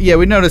 We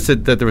noticed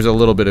that there was a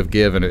little bit of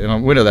give, and in a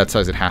window that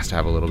size, it has to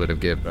have a little bit of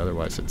give,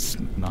 otherwise it's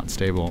not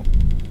stable.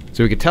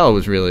 So we could tell it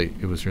was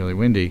really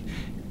windy,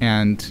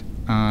 and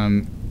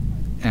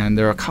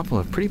there are a couple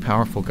of pretty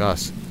powerful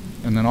gusts,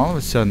 and then all of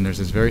a sudden there's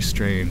this very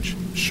strange,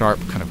 sharp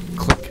kind of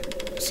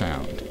click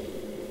sound.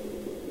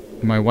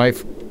 My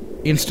wife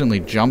instantly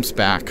jumps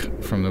back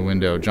from the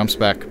window,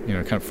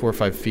 kind of 4 or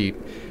 5 feet,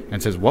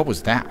 and says, "What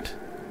was that?"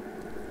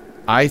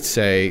 I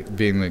say,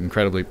 being the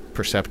incredibly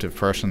perceptive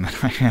person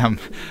that I am,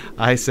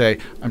 I say,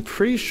 "I'm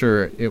pretty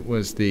sure it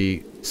was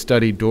the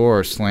study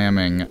door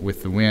slamming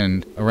with the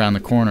wind around the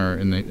corner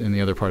in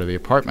the other part of the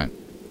apartment."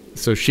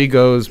 So she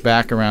goes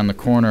back around the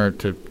corner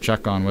to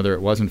check on whether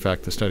it was in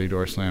fact the study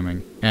door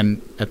slamming.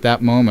 And at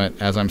that moment,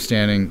 as I'm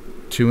standing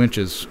 2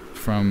 inches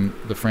from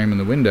the frame in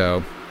the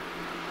window,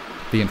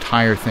 the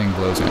entire thing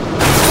blows in.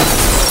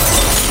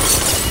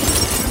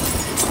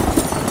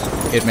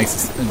 It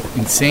makes an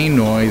insane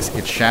noise.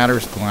 It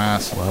shatters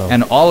glass. Wow.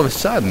 And all of a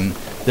sudden,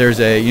 there's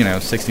a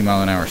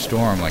 60-mile-an-hour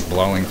storm like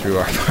blowing through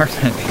our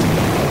apartment.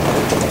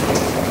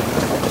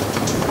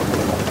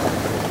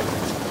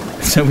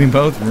 So we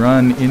both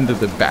run into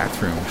the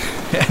bathroom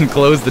and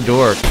close the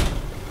door.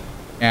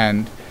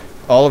 And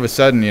all of a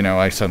sudden,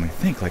 I suddenly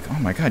think like, oh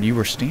my God, you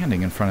were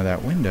standing in front of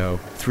that window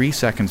 3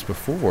 seconds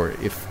before.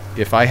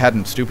 If I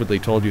hadn't stupidly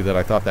told you that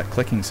I thought that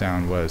clicking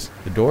sound was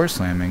the door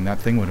slamming, that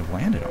thing would have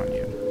landed on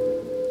you.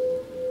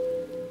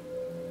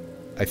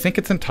 I think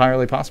it's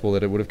entirely possible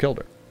that it would have killed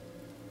her.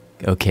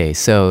 Okay,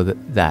 so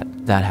that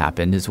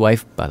happened. His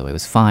wife, by the way,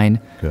 was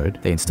fine. Good.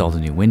 They installed a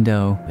new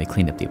window. They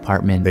cleaned up the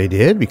apartment. They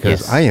did?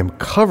 Because I am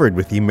covered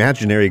with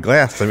imaginary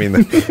glass. I mean,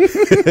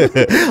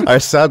 our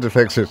sound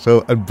effects are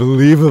so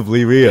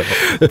unbelievably real.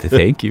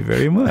 Thank you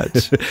very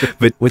much.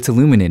 But what's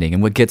illuminating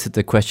and what gets at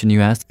the question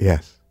you asked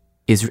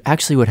is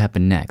actually what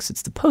happened next.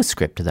 It's the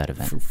postscript to that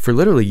event. For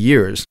literally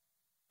years,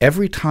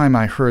 every time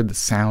I heard the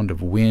sound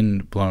of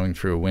wind blowing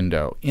through a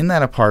window in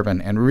that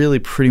apartment and really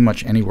pretty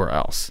much anywhere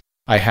else,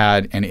 I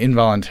had an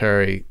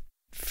involuntary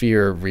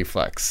fear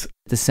reflex.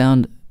 The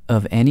sound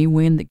of any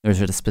wind, or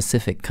is it a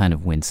specific kind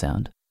of wind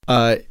sound?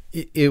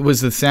 It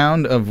was the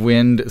sound of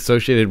wind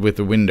associated with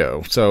the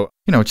window. So,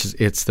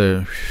 it's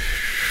the...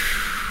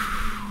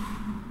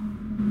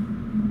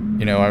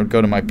 I would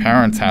go to my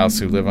parents' house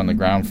who live on the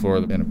ground floor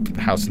in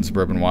a house in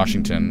suburban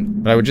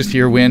Washington. But I would just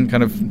hear wind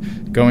kind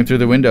of going through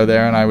the window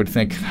there, and I would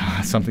think,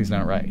 something's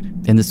not right.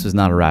 And this was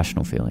not a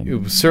rational feeling?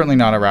 It was certainly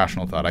not a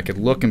rational thought. I could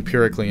look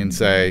empirically and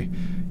say,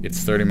 it's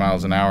 30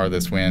 miles an hour,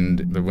 this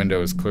wind. The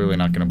window is clearly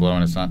not going to blow,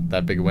 and it's not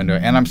that big a window.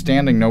 And I'm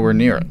standing nowhere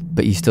near it.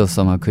 But you still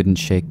somehow couldn't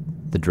shake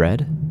the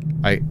dread?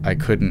 I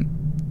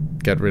couldn't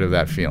get rid of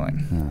that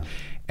feeling.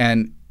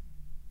 And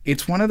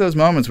it's one of those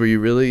moments where you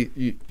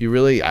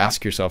really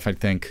ask yourself, I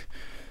think,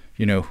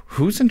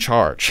 who's in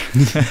charge?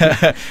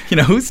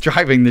 Who's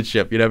driving the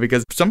ship?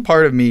 Because some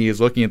part of me is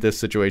looking at this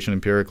situation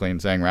empirically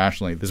and saying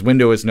rationally, this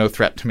window is no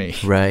threat to me.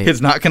 Right. It's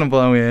not going to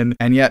blow in.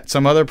 And yet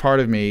some other part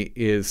of me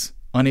is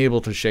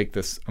unable to shake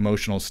this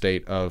emotional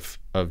state of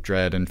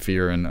dread and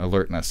fear and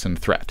alertness and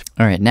threat.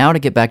 All right. Now to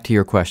get back to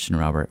your question,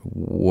 Robert,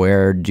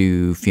 where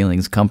do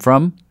feelings come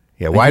from?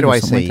 Yeah. Why do I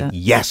say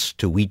yes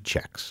to wheat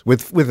checks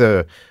with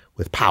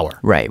power?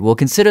 Right. Well,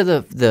 consider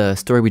the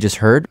story we just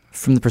heard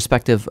from the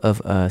perspective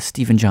of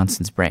Stephen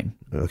Johnson's brain.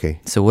 Okay.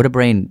 So what a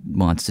brain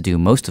wants to do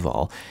most of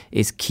all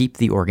is keep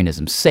the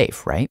organism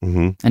safe, right?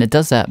 Mm-hmm. And it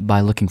does that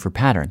by looking for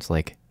patterns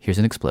like, here's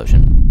an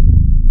explosion.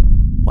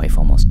 Wife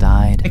almost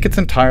died. I think it's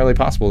entirely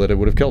possible that it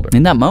would have killed her.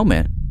 In that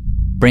moment,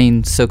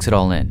 brain soaks it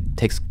all in,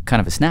 takes kind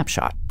of a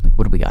snapshot. Like,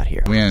 what do we got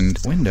here? Wind,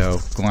 window,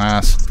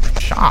 glass,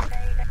 shock.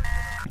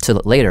 So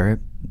that later,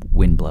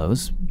 wind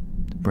blows,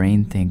 the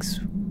brain thinks,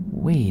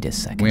 wait a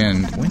second.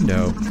 Wind,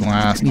 window,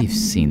 glass. We've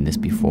seen this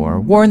before.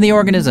 Warn the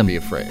organism. Be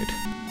afraid.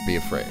 Be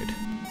afraid.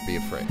 Be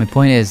afraid. My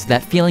point is,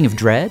 that feeling of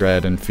dread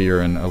and fear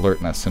and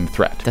alertness and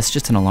threat. That's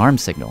just an alarm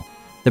signal.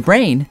 The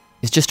brain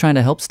is just trying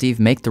to help Steve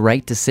make the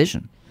right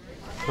decision.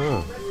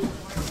 Huh.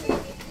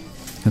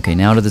 Okay,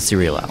 now to the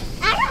cereal aisle.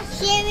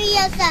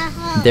 Cheerios at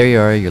home. There you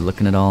are, you're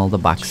looking at all the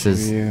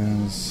boxes.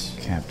 Cheerios,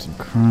 Captain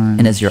Crunch.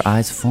 And as your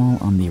eyes fall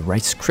on the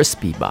Rice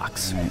Krispie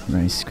box. Right,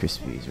 Rice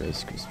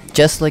Krispies.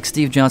 Just like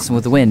Steve Johnson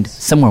with the wind,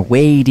 somewhere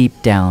way deep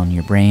down,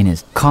 your brain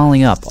is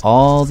calling up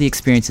all the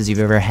experiences you've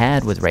ever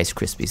had with Rice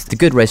Krispies. The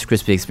good Rice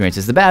Krispie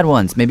experiences, the bad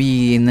ones.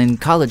 Maybe in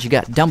college you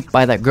got dumped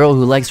by that girl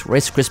who likes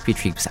Rice Krispie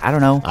treats. I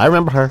don't know. I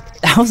remember her.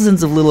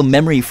 Thousands of little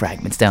memory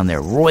fragments down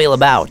there roil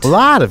about. A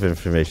lot of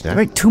information.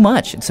 Right, too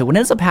much. And so what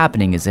ends up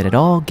happening is that it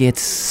all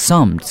gets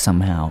summed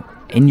somehow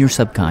in your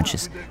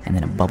subconscious, and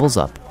then it bubbles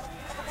up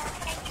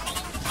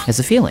as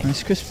a feeling.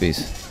 Rice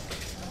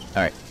Krispies.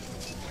 All right.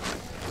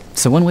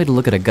 So one way to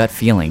look at a gut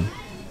feeling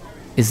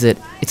is that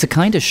it's a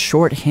kind of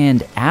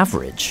shorthand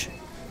average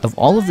of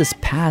all of this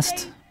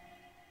past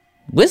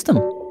wisdom.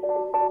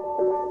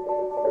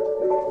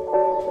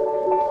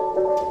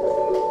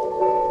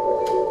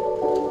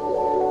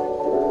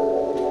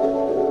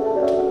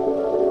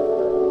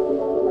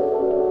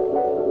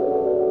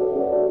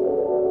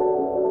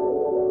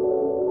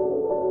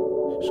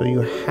 So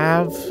you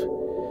have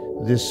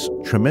this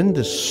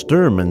tremendous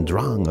Sturm und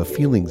Drang of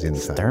feelings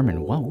inside. Sturm und,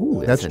 wow,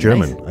 ooh, that's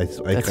German.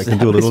 Nice, I can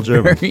do a little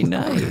German. Very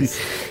nice.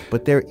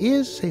 But there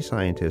is, say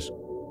scientists,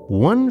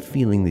 one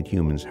feeling that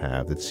humans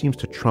have that seems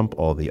to trump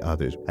all the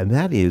others, and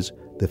that is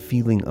the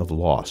feeling of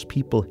loss.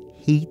 People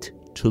hate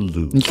to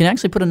lose. You can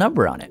actually put a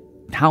number on it.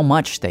 How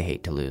much they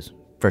hate to lose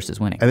versus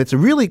winning. And it's a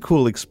really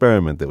cool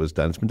experiment that was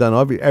done. It's been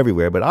done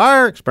everywhere, but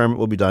our experiment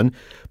will be done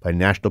by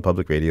National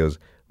Public Radio's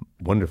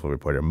wonderful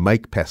reporter,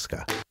 Mike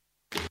Pesca.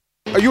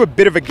 Are you a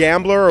bit of a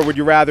gambler, or would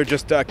you rather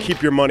just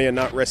keep your money and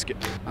not risk it?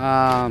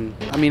 I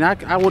mean,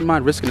 I wouldn't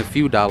mind risking a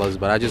few dollars,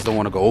 but I just don't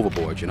want to go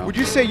overboard, you know? Would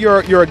you say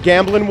you're a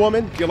gambling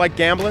woman? Do you like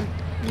gambling?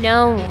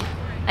 No,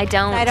 I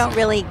don't. I don't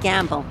really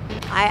gamble.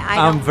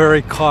 I'm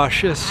very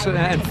cautious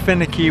and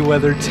finicky,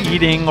 whether it's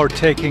eating or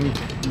taking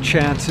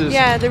chances.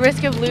 Yeah, the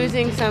risk of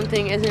losing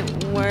something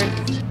isn't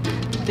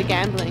worth the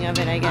gambling of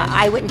it, I guess.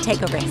 I wouldn't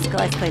take a risk,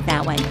 let's put it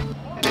that way.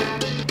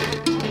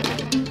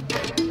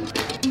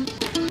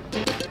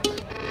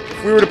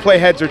 If we were to play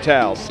heads or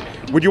tails,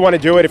 would you want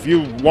to do it? If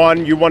you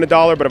won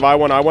 $1, but if I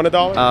won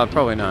 $1?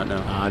 Probably not,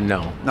 no.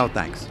 No. No,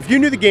 thanks. If you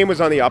knew the game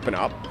was on the up and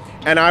up,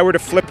 and I were to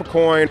flip a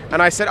coin,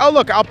 and I said, oh,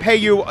 look, I'll pay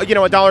you,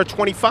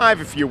 $1.25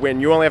 if you win.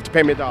 You only have to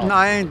pay me $1. No,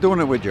 I ain't doing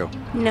it with you.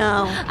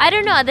 No. I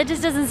don't know. That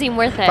just doesn't seem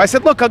worth it. If I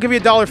said, look, I'll give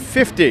you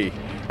 $1.50,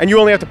 and you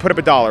only have to put up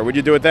 $1, would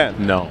you do it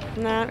then? No.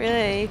 Not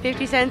really.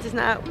 50 cents is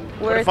not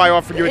worth. What if I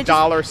offered you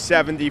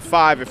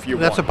 $1.75 if you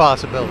won? That's a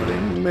possibility.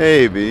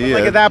 Maybe.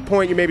 Like at that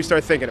point, you maybe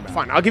start thinking about it.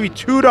 Fine, I'll give you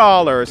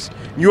 $2.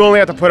 You only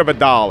have to put up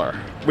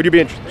 $1. Would you be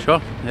interested?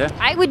 Sure. Yeah.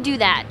 I would do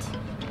that.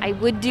 I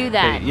would do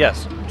that.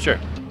 Yes. Sure.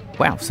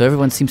 Wow, so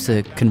everyone seems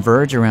to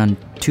converge around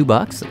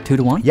 $2, 2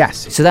 to 1?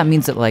 Yes. So that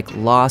means that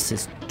loss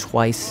is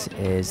twice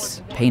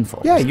as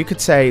painful. Yeah, you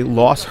could say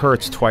loss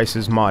hurts twice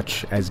as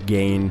much as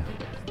gain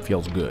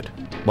feels good.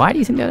 Why do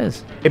you think that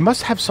is? It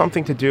must have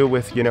something to do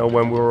with,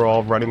 when we were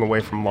all running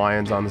away from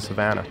lions on the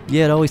savannah.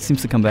 Yeah, it always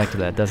seems to come back to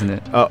that, doesn't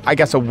it? I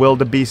guess a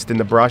wildebeest in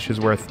the brush is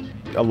worth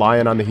a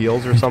lion on the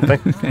heels or something.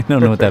 I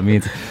don't know what that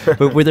means.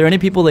 But were there any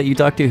people that you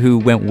talked to who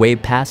went way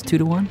past 2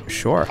 to 1?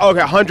 Sure. Okay,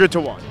 100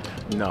 to 1.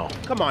 No.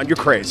 Come on, you're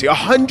crazy.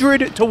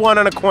 100 to 1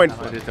 on a coin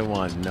flip. 100 to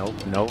 1.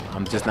 Nope.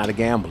 I'm just not a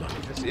gambler.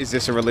 Is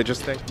this a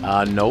religious thing?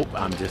 Nope.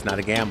 I'm just not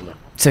a gambler.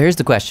 So here's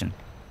the question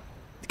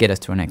to get us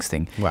to our next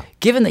thing. Well,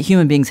 given that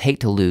human beings hate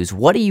to lose,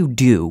 what do you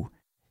do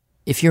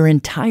if your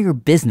entire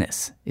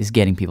business is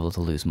getting people to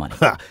lose money?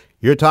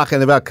 You're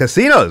talking about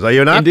casinos, are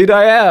you not? Indeed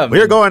I am.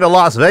 We're going to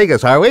Las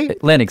Vegas, are we?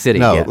 Atlantic City.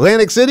 No, yeah.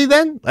 Atlantic City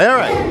then? All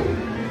right.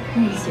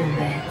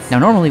 Now,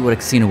 normally what a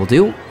casino will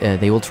do,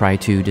 they will try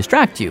to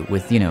distract you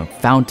with,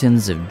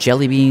 fountains of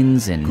jelly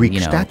beans and, Greek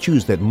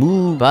statues that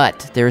move.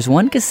 But there's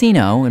one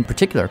casino in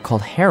particular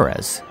called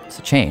Harrah's, it's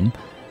a chain,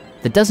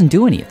 that doesn't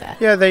do any of that.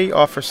 Yeah, they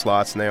offer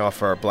slots and they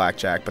offer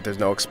blackjack, but there's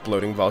no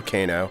exploding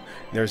volcano.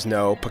 There's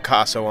no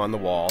Picasso on the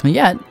wall. And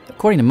yet,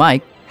 according to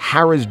Mike,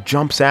 Harrah's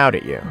jumps out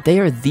at you. They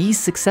are the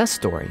success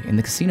story in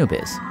the casino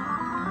biz.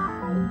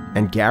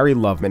 And Gary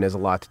Loveman has a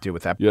lot to do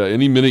with that. Yeah,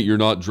 any minute you're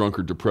not drunk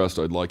or depressed,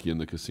 I'd like you in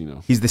the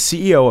casino. He's the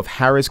CEO of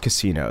Harrah's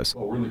Casinos.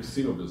 Oh, we're in the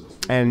casino business.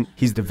 And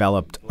he's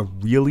developed a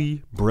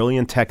really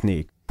brilliant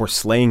technique for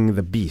slaying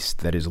the beast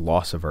that is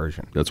loss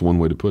aversion. That's one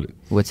way to put it.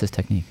 What's his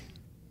technique?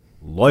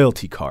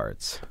 Loyalty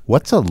cards.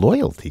 What's a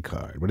loyalty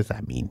card? What does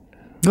that mean?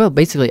 Well,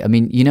 basically,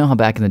 you know how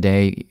back in the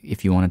day,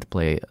 if you wanted to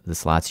play the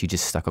slots, you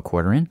just stuck a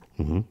quarter in?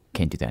 Mm-hmm.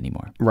 Can't do that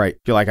anymore. Right.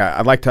 You're like,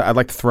 I'd like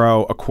to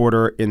throw a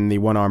quarter in the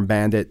one-armed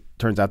bandit.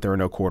 Turns out there are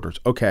no quarters.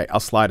 Okay, I'll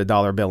slide a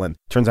 $1 bill in.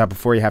 Turns out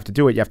before you have to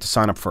do it, you have to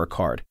sign up for a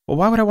card. Well,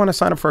 why would I want to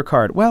sign up for a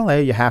card? Well,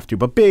 A, you have to.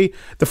 But B,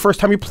 the first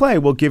time you play,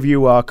 we'll give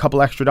you a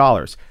couple extra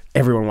dollars.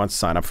 Everyone wants to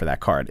sign up for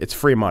that card. It's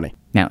free money.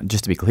 Now,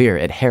 just to be clear,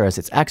 at Harrah's,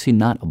 it's actually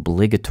not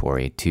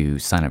obligatory to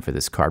sign up for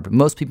this card, but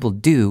most people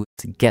do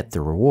to get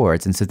the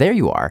rewards. And so there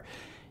you are.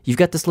 You've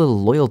got this little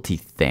loyalty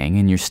thing,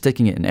 and you're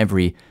sticking it in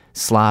every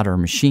slot or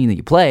machine that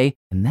you play,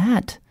 and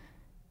that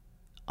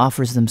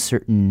offers them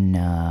certain,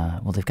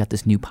 they've got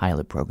this new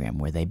pilot program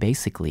where they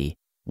basically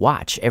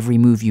watch every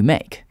move you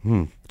make.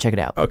 Check it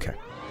out. Okay.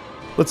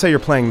 Let's say you're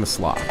playing the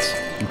slots.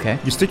 Okay.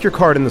 You stick your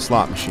card in the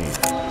slot machine.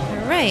 All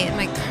right,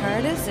 my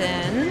card is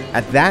in.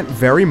 At that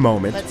very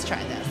moment, Let's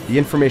try this. The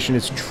information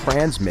is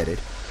transmitted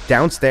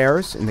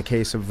downstairs. In the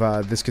case of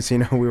this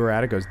casino we were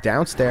at, it goes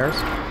downstairs,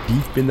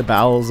 deep in the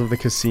bowels of the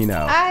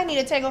casino. I need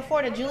a Tango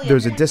 4 to Julia.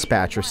 There's a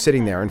dispatcher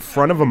sitting there in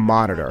front of a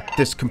monitor.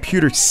 This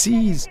computer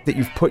sees that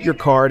you've put your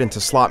card into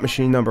slot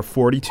machine number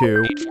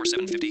 42,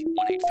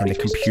 and the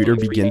computer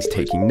begins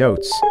taking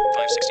notes.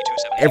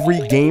 Every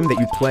game that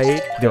you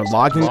play, they're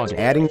logging,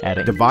 adding,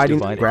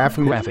 dividing,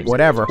 graphing,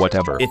 whatever.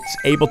 It's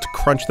able to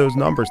crunch those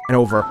numbers. And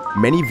over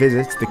many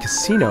visits, the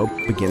casino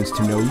begins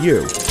to know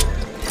you.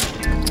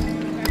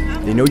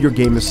 They know your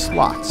game is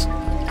slots.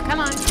 Come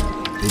on.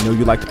 They know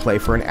you like to play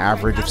for an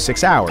average of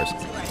 6 hours.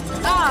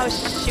 Oh,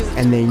 shoot.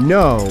 And they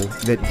know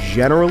that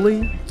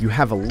generally you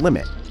have a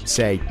limit,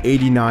 say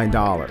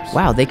 $89.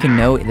 Wow, they can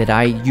know that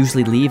I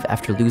usually leave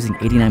after losing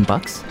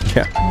 $89?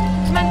 Yeah.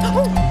 Come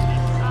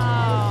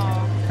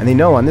on. And they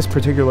know on this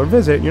particular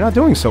visit, you're not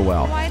doing so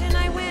well. Why didn't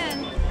I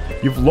win?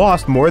 You've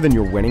lost more than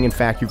you're winning. In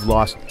fact, you've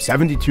lost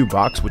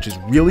 $72, which is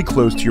really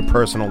close to your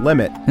personal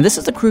limit. And this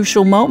is a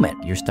crucial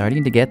moment. You're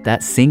starting to get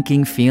that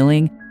sinking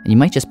feeling, and you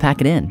might just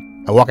pack it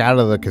in. I walk out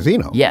of the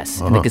casino.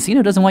 Yes, and the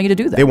casino doesn't want you to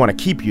do that. They want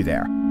to keep you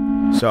there.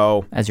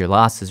 So as your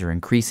losses are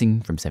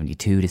increasing from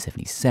 72 to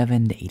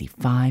 77 to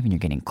 85, and you're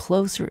getting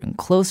closer and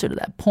closer to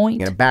that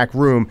point. In a back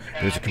room,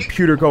 there's a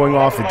computer going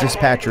off. The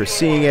dispatcher is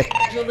seeing it.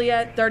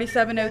 Juliet,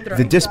 3703.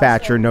 The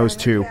dispatcher knows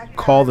to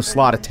call the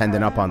slot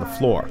attendant up on the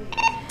floor.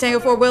 Tango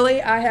 4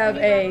 Willie, I have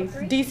a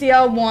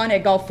DCL1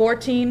 at Gulf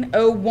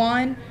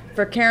 1401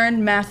 for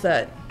Karen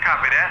Massett.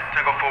 Copy that.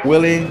 Tango 4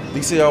 Willie,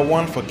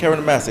 DCL1 for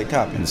Karen Massett.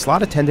 Copy. And the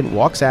slot attendant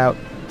walks out,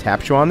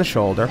 taps you on the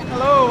shoulder.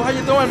 Hello, how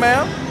you doing,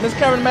 ma'am? Miss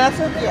Karen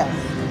Massett? Yes.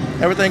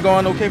 Everything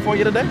going okay for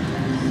you today?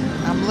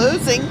 I'm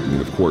losing.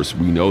 And of course,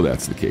 we know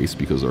that's the case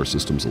because our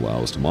systems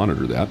allow us to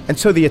monitor that. And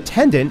so the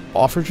attendant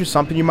offers you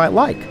something you might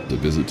like. A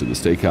visit to the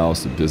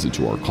steakhouse, a visit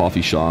to our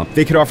coffee shop.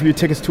 They could offer you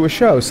tickets to a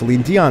show.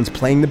 Celine Dion's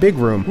playing the big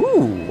room.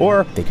 Ooh.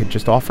 Or they could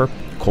just offer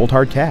cold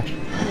hard cash.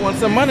 You want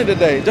some money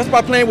today just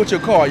by playing with your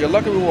card, your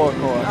Lucky Reward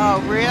card.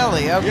 Oh,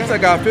 really? Okay. Yes, I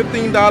got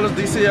 $15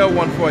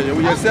 DCL1 for you.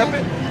 Will you accept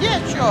it? Yeah,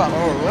 sure.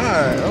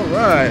 All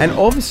right. And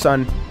all of a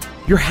sudden,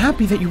 you're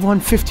happy that you won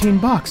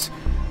 $15.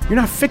 You're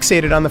not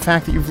fixated on the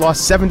fact that you've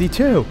lost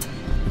 72.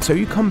 And so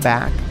you come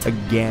back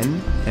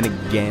again and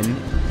again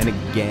and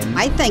again.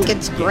 I think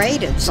it's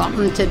great. It's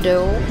something to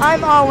do.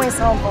 I'm always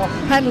humble.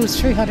 I lose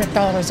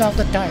 $300 all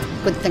the time.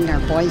 Good thing our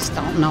boys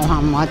don't know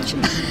how much.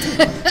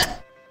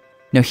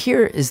 Now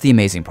here is the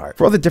amazing part.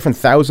 For all the different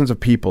thousands of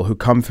people who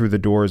come through the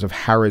doors of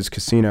Harrah's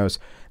casinos,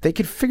 they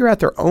could figure out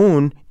their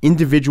own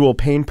individual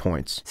pain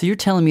points. So you're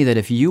telling me that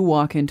if you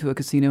walk into a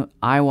casino,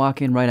 I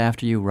walk in right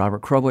after you,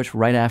 Robert Krulwich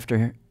right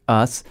after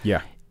us.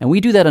 Yeah. And we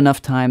do that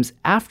enough times,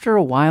 after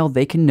a while,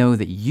 they can know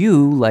that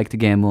you like to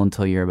gamble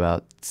until you're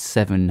about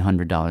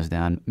 $700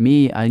 down.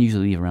 Me, I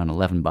usually leave around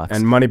 $11.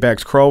 And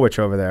Moneybags Krulwich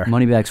over there.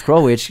 Moneybags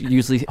Krulwich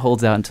usually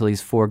holds out until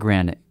he's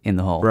 $4,000 in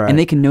the hole. Right. And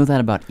they can know that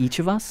about each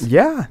of us?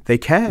 Yeah, they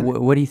can.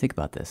 What do you think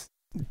about this?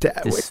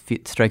 This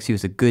strikes you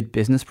as a good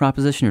business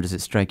proposition, or does it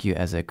strike you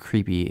as a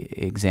creepy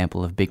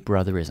example of Big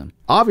Brotherism?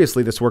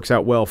 Obviously, this works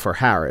out well for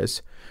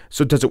Harrah's.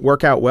 So does it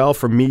work out well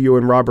for me, you,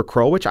 and Robert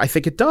Krulwich? I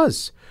think it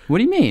does. What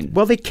do you mean?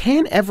 Well, they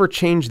can't ever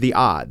change the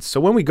odds.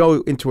 So when we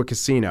go into a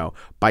casino,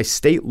 by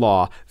state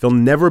law, they'll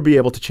never be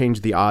able to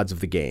change the odds of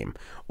the game.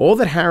 All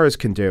that Harrah's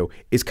can do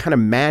is kind of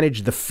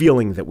manage the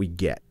feeling that we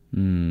get.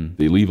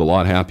 They leave a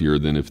lot happier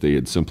than if they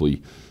had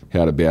simply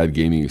had a bad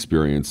gaming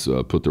experience,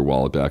 put their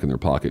wallet back in their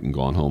pocket, and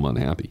gone home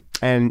unhappy.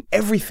 And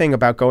everything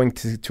about going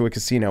to a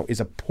casino is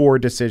a poor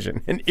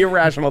decision, an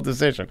irrational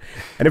decision.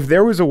 And if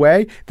there was a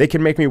way they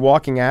can make me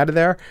walking out of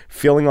there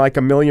feeling like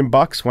 $1 million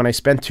when I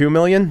spent $2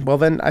 million, well,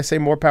 then I say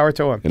more power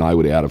to them. And I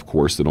would add, of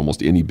course, that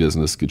almost any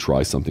business could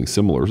try something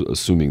similar,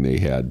 assuming they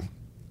had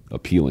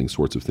appealing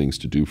sorts of things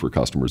to do for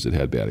customers that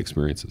had bad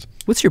experiences.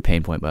 What's your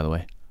pain point, by the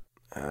way?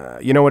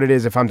 You know what it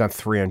is? If I'm down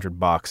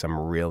 $300, I'm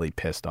really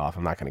pissed off.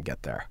 I'm not going to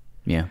get there.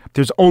 Yeah.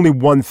 There's only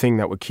one thing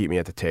that would keep me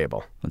at the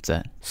table. What's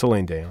that?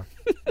 Celine Dion.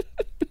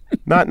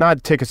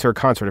 Not tickets to her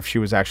concert if she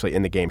was actually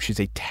in the game.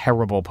 She's a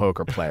terrible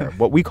poker player.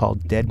 What we call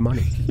dead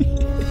money.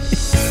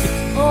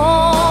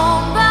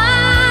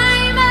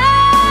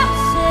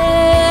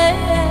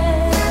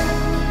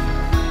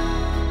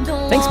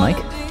 Thanks, Mike.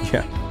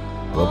 Yeah.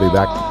 We'll be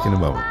back in a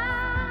moment.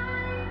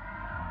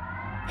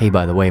 Hey,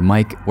 by the way,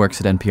 Mike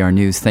works at NPR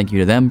News. Thank you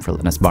to them for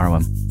letting us borrow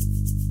him.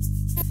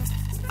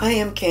 I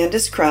am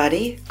Candace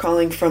Crotty,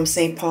 calling from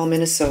St. Paul,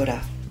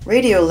 Minnesota.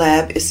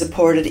 Radiolab is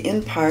supported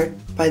in part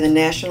by the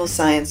National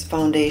Science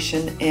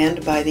Foundation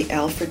and by the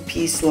Alfred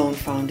P. Sloan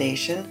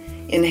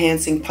Foundation,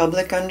 enhancing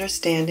public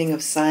understanding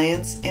of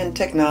science and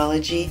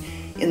technology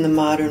in the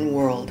modern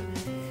world.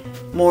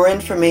 More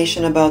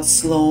information about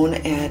Sloan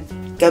at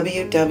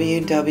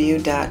www.sloan.org.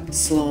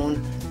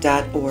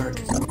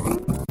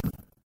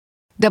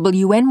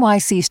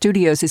 WNYC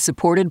Studios is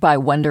supported by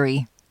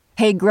Wondery.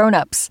 Hey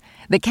grown-ups,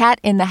 the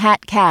Cat in the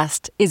Hat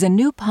Cast is a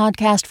new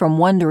podcast from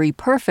Wondery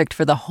perfect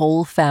for the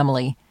whole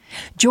family.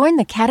 Join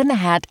the Cat in the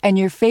Hat and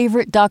your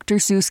favorite Dr.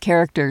 Seuss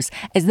characters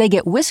as they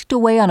get whisked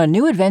away on a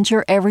new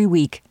adventure every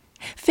week.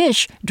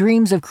 Fish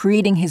dreams of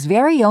creating his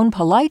very own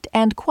polite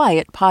and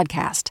quiet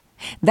podcast.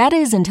 That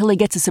is until he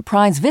gets a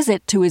surprise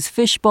visit to his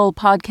Fishbowl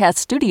podcast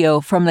studio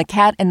from the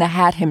Cat in the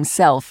Hat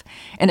himself,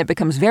 and it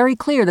becomes very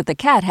clear that the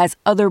cat has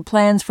other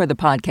plans for the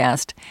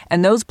podcast,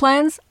 and those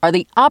plans are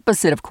the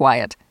opposite of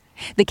quiet.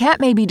 The cat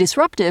may be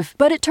disruptive,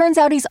 but it turns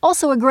out he's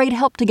also a great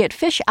help to get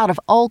Fish out of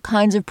all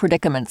kinds of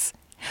predicaments.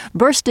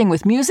 Bursting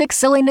with music,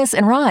 silliness,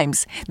 and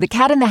rhymes, the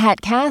Cat in the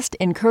Hat cast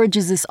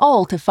encourages us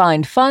all to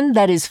find fun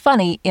that is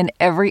funny in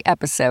every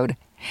episode.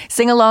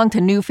 Sing along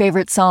to new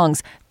favorite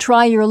songs,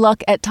 try your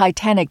luck at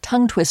Titanic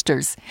tongue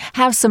twisters,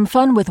 have some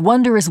fun with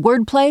wondrous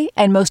wordplay,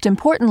 and most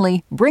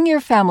importantly, bring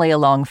your family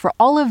along for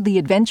all of the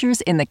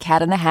adventures in the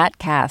Cat in the Hat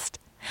cast.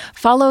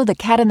 Follow the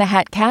Cat in the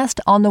Hat Cast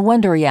on the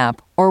Wondery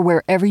app or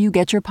wherever you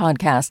get your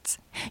podcasts.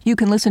 You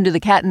can listen to the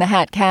Cat in the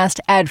Hat Cast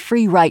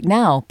ad-free right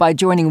now by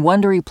joining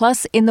Wondery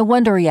Plus in the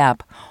Wondery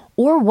app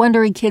or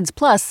Wondery Kids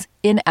Plus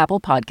in Apple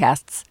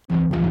Podcasts.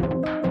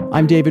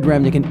 I'm David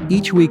Remnick, and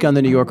each week on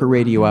the New Yorker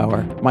Radio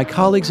Hour, my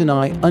colleagues and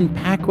I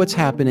unpack what's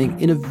happening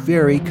in a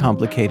very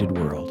complicated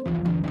world.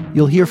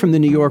 You'll hear from the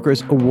New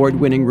Yorker's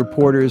award-winning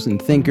reporters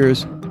and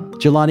thinkers,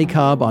 Jelani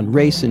Cobb on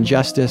race and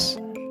justice,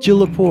 Jill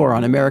Lepore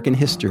on American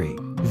history,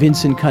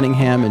 Vincent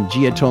Cunningham and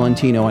Gia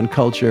Tolentino on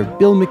culture,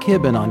 Bill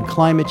McKibben on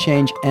climate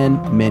change,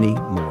 and many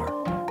more.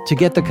 To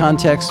get the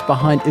context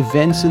behind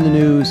events in the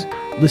news,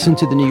 listen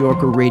to the New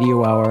Yorker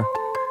Radio Hour,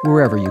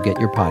 wherever you get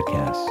your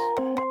podcasts.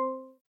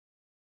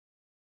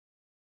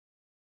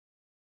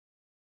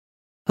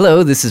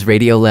 Hello, this is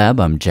Radio Lab.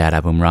 I'm Jad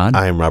Abumrad.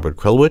 I'm Robert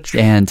Krulwich.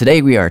 And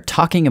today we are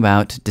talking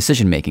about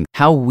decision-making,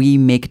 how we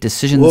make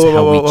decisions,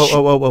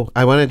 Whoa.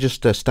 I want to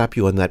just stop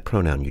you on that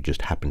pronoun you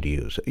just happened to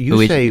use.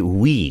 You say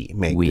we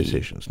make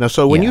decisions. Now,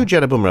 so when you,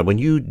 Jad Abumrad, when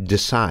you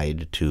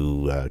decide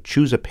to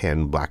choose a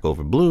pen, black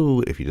over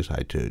blue, if you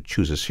decide to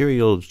choose a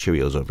cereal,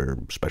 Cheerios over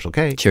Special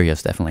K.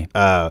 Cheerios, definitely.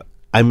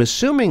 I'm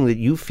assuming that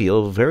you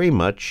feel very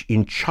much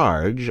in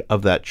charge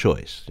of that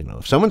choice. You know,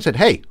 if someone said,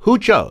 hey, who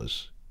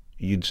chose?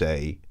 You'd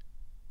say...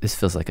 This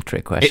feels like a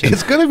trick question.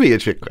 It's going to be a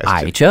trick question.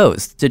 I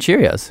chose the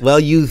Cheerios. Well,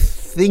 you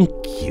think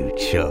you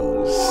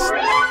chose.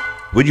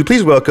 Would you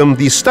please welcome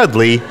the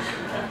studly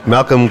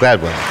Malcolm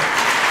Gladwell?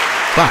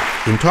 But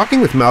in talking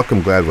with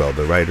Malcolm Gladwell,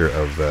 the writer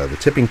of The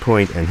Tipping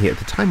Point, and at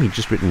the time he'd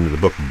just written the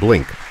book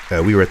Blink,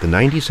 we were at the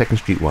 92nd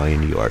Street Y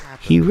in New York.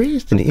 He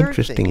raised an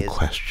interesting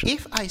question.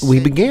 We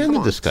began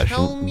the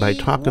discussion by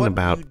talking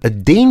about a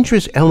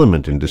dangerous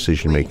element in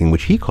decision-making,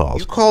 which he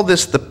calls... You call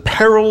this the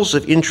perils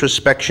of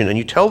introspection, and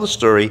you tell the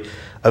story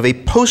of a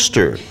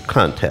poster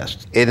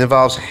contest. It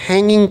involves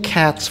hanging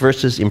cats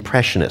versus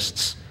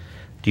impressionists.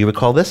 Do you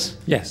recall this?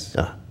 Yes.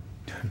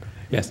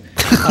 Yes.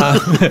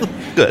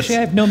 Good. Actually,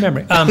 I have no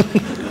memory.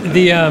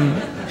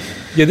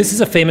 This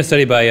is a famous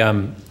study by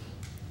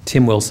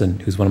Tim Wilson,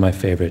 who's one of my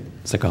favorite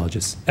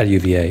psychologists at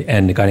UVA,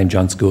 and a guy named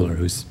John Schooler,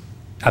 who's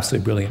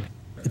absolutely brilliant.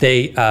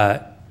 They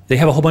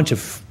have a whole bunch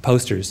of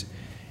posters,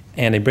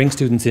 and they bring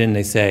students in and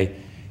they say,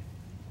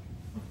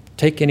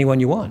 take anyone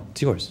you want,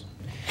 it's yours.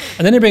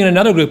 And then they bring in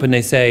another group and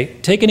they say,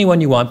 take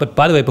anyone you want, but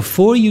by the way,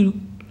 before you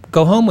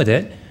go home with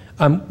it,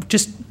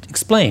 just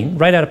explain,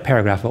 write out a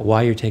paragraph about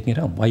why you're taking it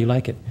home, why you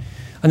like it.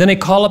 And then they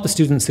call up the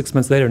student 6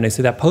 months later and they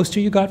say, that poster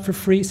you got for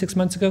free 6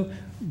 months ago,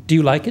 do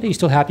you like it? Are you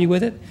still happy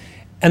with it?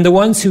 And the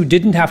ones who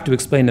didn't have to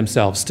explain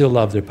themselves still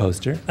love their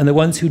poster, and the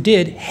ones who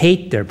did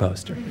hate their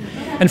poster.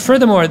 And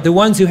furthermore, the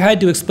ones who had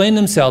to explain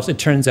themselves, it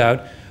turns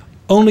out,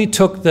 only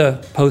took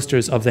the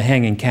posters of the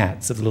hanging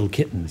cats, of the little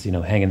kittens,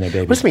 hanging their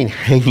babies. What does it mean,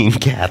 hanging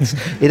cats?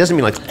 It doesn't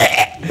mean like,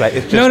 right?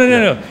 It's just,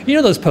 No. You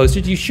know those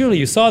posters? Surely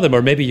you saw them,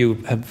 or maybe you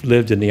have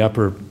lived in the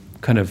upper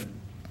kind of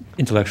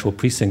intellectual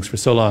precincts for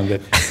so long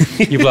that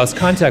you've lost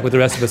contact with the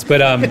rest of us.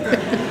 But,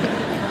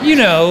 have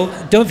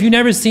you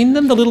never seen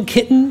them? The little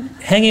kitten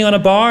hanging on a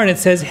bar and it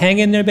says, hang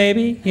in there,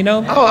 baby,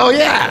 Oh,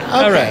 yeah. Okay.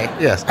 All right.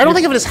 Yes. I don't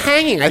think of it as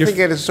hanging. I think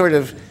it is sort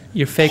of...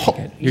 You're faking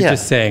it. You're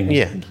just saying.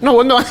 Yeah.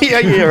 No, yeah,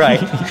 you're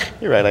right.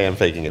 You're right, I am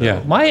faking it. Yeah.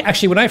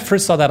 When I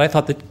first saw that, I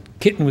thought the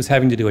kitten was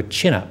having to do a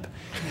chin-up.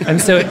 And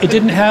so it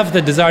didn't have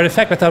the desired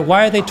effect. I thought,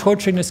 why are they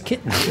torturing this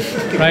kitten,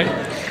 right?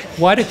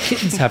 Why do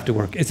kittens have to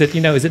work? Is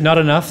it not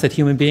enough that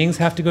human beings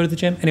have to go to the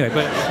gym? Anyway,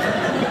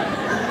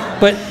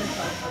 but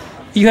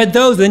you had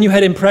those, then you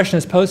had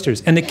impressionist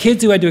posters. And the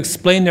kids who had to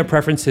explain their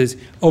preferences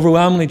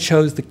overwhelmingly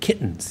chose the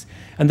kittens.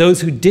 And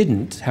those who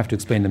didn't have to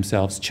explain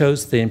themselves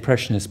chose the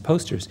impressionist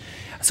posters.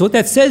 So what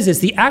that says is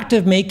the act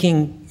of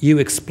making you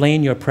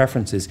explain your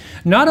preferences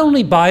not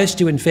only biased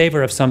you in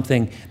favor of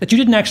something that you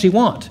didn't actually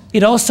want,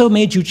 it also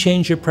made you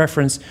change your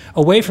preference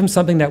away from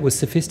something that was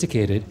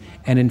sophisticated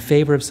and in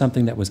favor of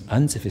something that was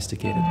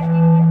unsophisticated.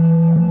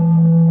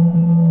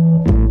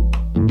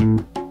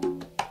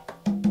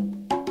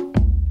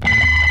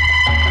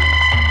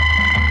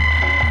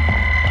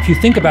 If you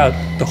think about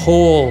the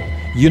whole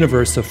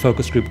universe of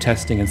focus group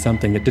testing and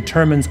something that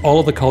determines all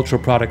of the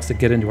cultural products that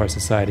get into our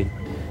society,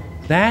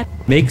 that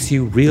makes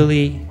you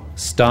really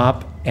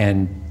stop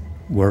and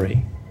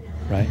worry,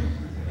 right?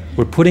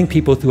 We're putting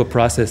people through a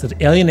process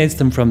that alienates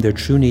them from their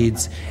true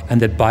needs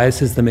and that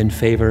biases them in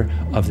favor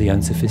of the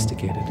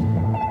unsophisticated.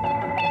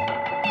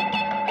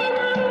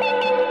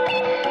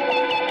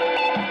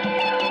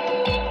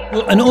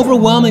 Well, an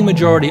overwhelming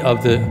majority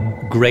of the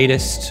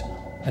greatest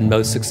and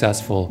most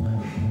successful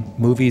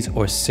movies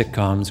or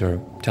sitcoms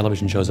or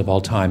television shows of all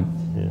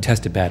time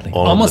tested badly.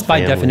 Almost by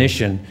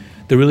definition,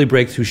 the really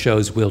breakthrough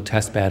shows will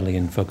test badly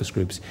in focus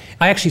groups.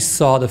 I actually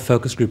saw the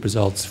focus group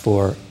results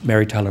for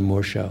Mary Tyler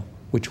Moore Show,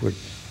 which were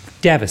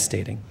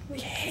devastating. I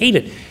hate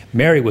it.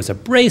 Mary was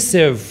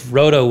abrasive.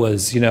 Rhoda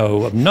was,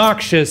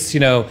 obnoxious.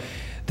 In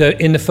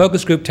the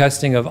focus group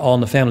testing of All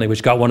in the Family,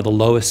 which got one of the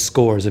lowest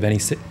scores of any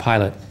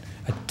pilot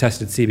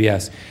tested at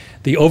CBS,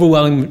 the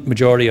overwhelming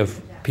majority of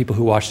people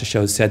who watched the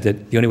show said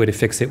that the only way to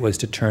fix it was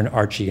to turn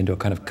Archie into a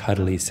kind of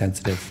cuddly,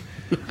 sensitive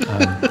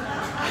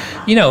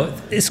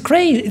It's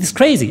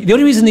crazy. The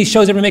only reason these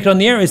shows ever make it on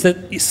the air is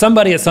that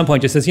somebody at some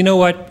point just says, you know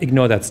what,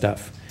 ignore that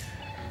stuff.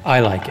 I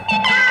like it.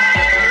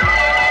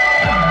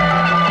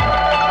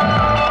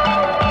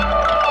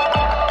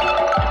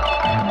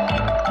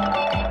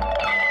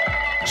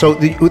 So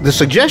the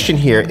suggestion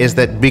here is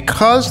that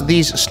because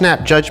these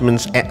snap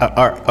judgments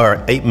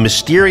are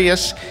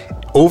mysterious,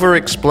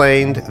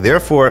 over-explained,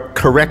 therefore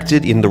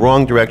corrected in the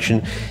wrong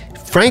direction,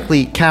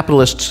 frankly,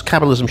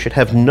 capitalism should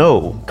have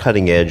no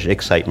cutting-edge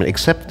excitement,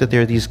 except that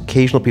there are these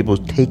occasional people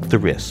who take the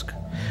risk.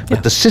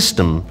 But the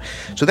system,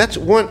 so that's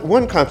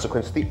one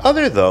consequence. The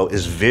other, though,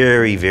 is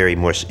very, very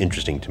more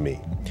interesting to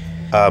me.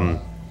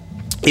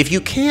 If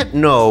you can't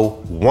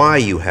know why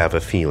you have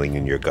a feeling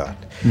in your gut,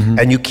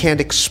 and you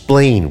can't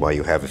explain why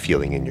you have a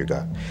feeling in your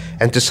gut,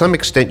 and to some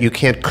extent you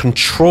can't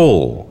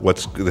control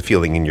what's the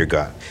feeling in your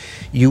gut,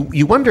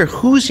 you wonder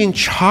who's in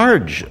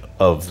charge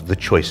of the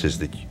choices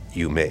that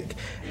you make.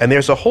 And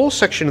there's a whole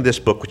section of this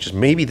book, which is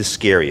maybe the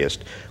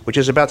scariest, which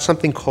is about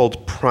something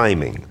called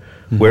priming,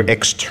 where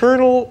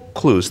external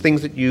clues,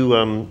 things that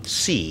you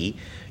see,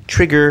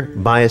 trigger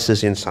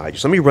biases inside you.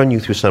 So let me run you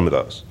through some of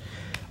those.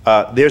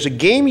 There's a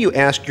game you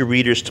ask your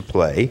readers to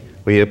play,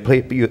 where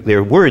there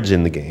are words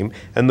in the game,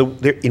 and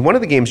in one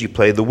of the games you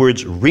play, the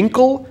words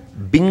wrinkle,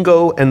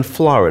 bingo, and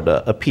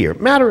Florida appear.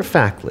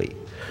 Matter-of-factly,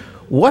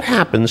 what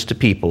happens to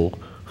people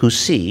who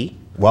see,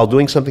 while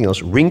doing something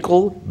else,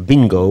 wrinkle,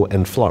 bingo,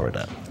 and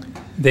Florida?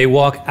 They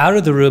walk out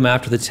of the room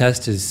after the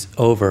test is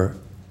over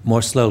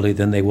more slowly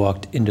than they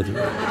walked into the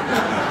room.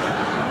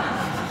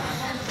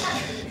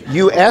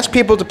 You ask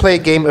people to play a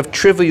game of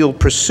Trivial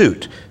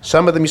Pursuit.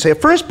 Some of them you say,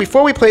 first,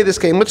 before we play this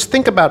game, let's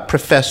think about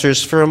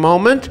professors for a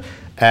moment,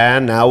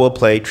 and now we'll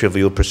play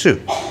Trivial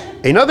Pursuit.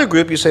 Another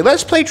group, you say,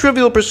 let's play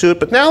Trivial Pursuit,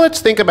 but now let's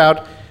think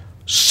about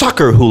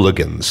soccer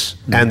hooligans,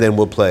 and then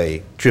we'll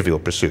play Trivial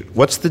Pursuit.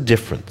 What's the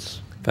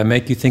difference? If I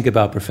make you think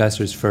about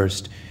professors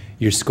first,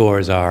 your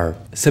scores are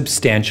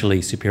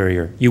substantially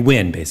superior. You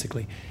win,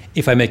 basically.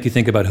 If I make you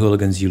think about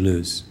hooligans, you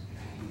lose.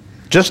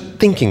 Just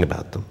thinking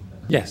about them?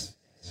 Yes.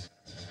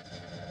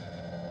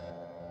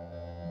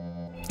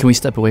 Can we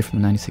step away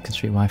from the 92nd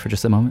Street Y for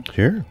just a moment?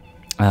 Sure.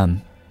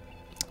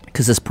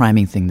 Because this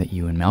priming thing that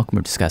you and Malcolm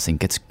were discussing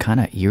gets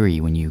kind of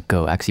eerie when you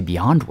go actually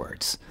beyond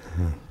words.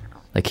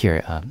 Like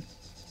here, why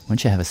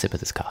don't you have a sip of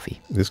this coffee?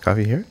 This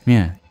coffee here?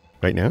 Yeah.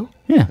 Right now?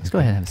 Yeah, let's go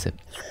ahead and have a sip.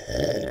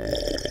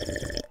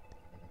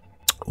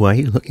 Why are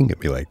you looking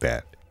at me like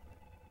that?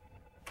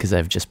 Because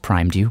I've just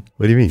primed you.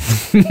 What do you mean?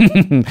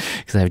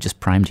 Because I've just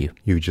primed you.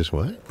 You just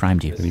what?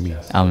 Primed you. What do you mean?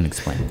 I'll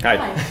explain. Hi,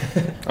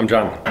 I'm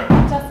John.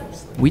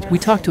 We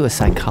talked to a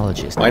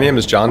psychologist. My name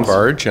is John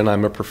Barge, and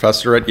I'm a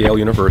professor at Yale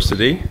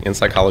University in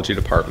psychology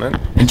department.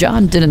 And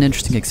John did an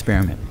interesting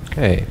experiment.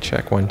 Hey,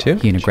 check 1, 2.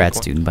 He and a grad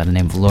student by the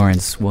name of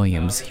Lawrence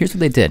Williams. Here's what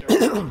they did.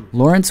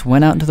 Lawrence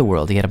went out into the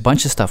world. He had a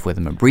bunch of stuff with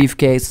him, a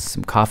briefcase,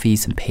 some coffee,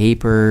 some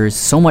papers,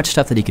 so much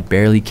stuff that he could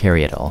barely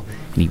carry it all.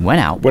 And he went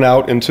out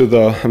in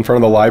front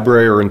of the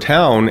library or in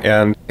town,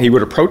 and he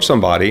would approach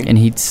somebody. And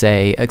he'd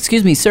say,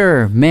 excuse me,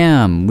 sir,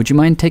 ma'am, would you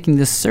mind taking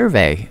this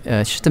survey?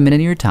 It's just a minute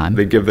of your time.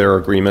 They'd give their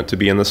agreement to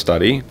be in the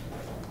study.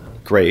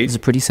 Great. It's a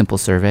pretty simple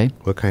survey.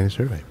 What kind of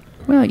survey?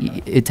 Well,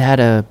 it had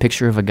a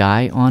picture of a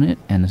guy on it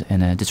and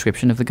a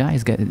description of the guy.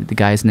 The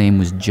guy's name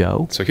was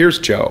Joe. So here's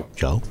Joe.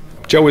 Joe?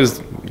 Joe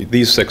is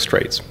these 6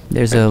 traits.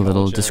 There's a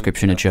little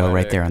description of Joe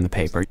right there on the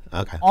paper.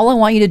 Okay. All I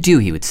want you to do,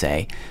 he would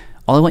say,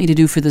 all I want you to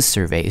do for this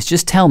survey is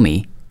just tell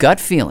me, gut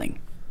feeling,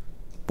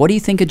 what do you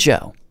think of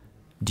Joe?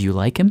 Do you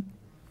like him?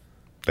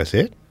 That's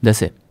it?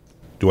 That's it.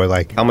 Do I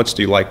like him? How much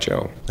do you like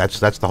Joe? That's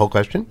the whole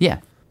question? Yeah.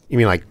 You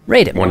mean like...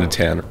 Rate it. 1 to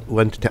 10.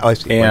 1 to 10. Oh, I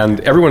see. And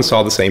everyone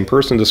saw the same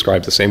person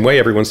described the same way.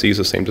 Everyone sees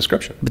the same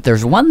description. But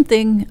there's one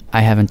thing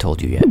I haven't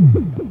told you yet.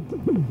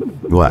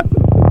 What?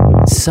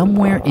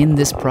 Somewhere in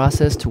this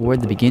process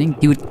toward the beginning,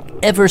 he would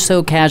ever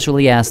so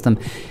casually ask them,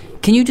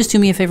 can you just do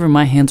me a favor?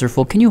 My hands are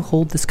full. Can you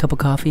hold this cup of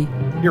coffee?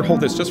 Here, hold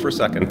this just for a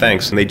second.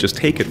 Thanks. And they just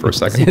take it for a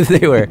second.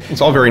 They were.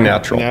 It's all very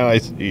natural. Now I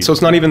see. So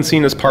it's not even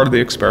seen as part of the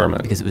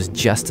experiment. Because it was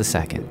just a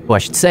second. Well, I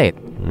should say it.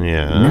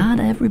 Yeah. Not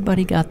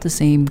everybody got the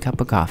same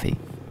cup of coffee.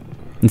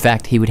 In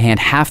fact, he would hand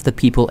half the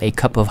people a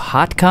cup of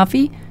hot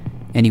coffee,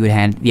 and he would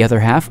hand the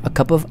other half a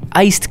cup of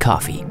iced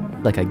coffee,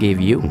 like I gave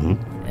you.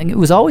 Mm-hmm. And it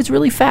was always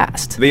really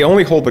fast. They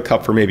only hold the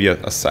cup for maybe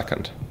a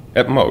second,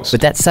 at most.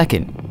 But that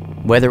second,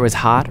 whether it was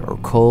hot or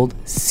cold,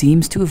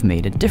 seems to have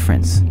made a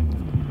difference.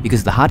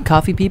 Because the hot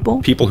coffee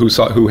people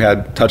who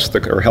had touched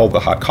or held the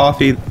hot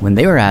coffee, when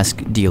they were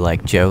asked, do you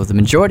like Joe, the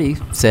majority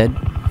said,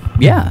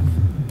 yeah.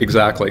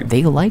 Exactly.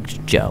 They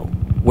liked Joe.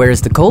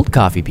 Whereas the cold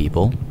coffee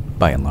people,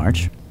 by and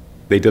large,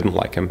 they didn't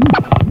like him.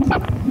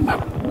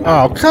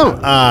 Oh, come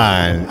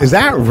on. Is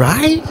that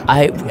right?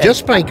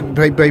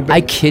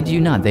 I kid you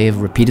not. They have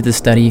repeated the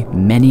study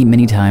many,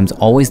 many times.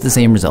 Always the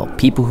same result.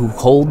 People who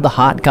hold the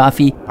hot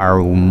coffee are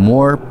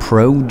more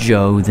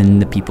pro-Joe than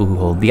the people who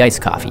hold the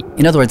iced coffee.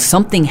 In other words,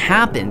 something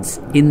happens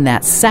in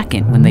that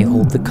second when they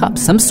hold the cup.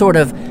 Some sort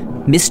of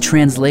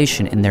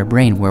mistranslation in their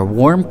brain where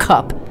warm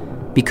cup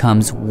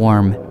becomes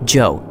warm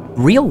Joe.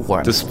 real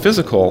warmth. This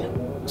physical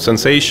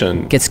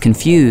sensation gets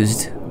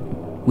confused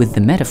with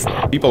the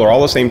metaphor. People are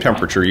all the same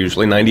temperature,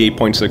 usually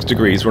 98.6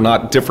 degrees. We're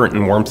not different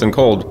in warmth and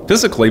cold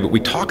physically, but we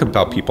talk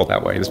about people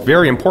that way. It's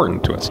very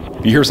important to us.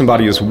 If you hear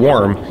somebody is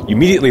warm, you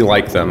immediately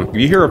like them. If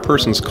you hear a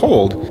person's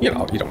cold, you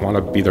don't want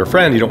to be their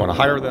friend, you don't want to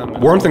hire them.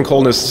 Warmth and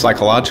coldness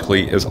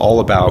psychologically is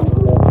all about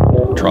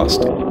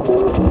trust.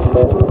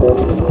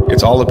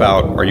 It's all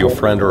about, are you a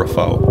friend or a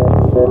foe?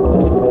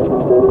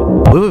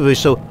 Wait,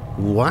 so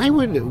why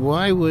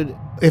would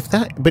if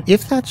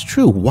that's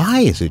true,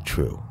 why is it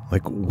true?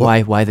 Like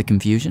why the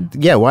confusion?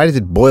 Yeah, why does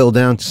it boil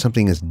down to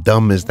something as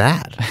dumb as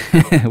that?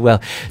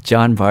 Well,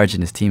 John Barge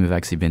and his team have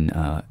actually been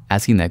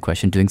asking that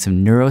question, doing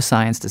some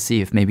neuroscience to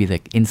see if maybe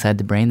like inside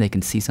the brain they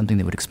can see something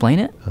that would explain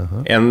it.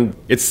 And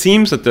it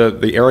seems that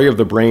the area of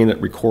the brain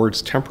that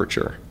records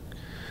temperature,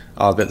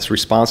 that's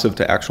responsive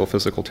to actual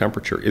physical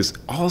temperature, is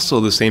also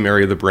the same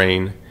area of the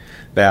brain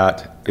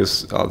that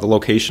is the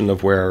location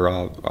of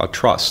where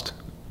trust.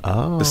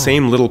 Oh. The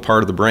same little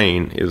part of the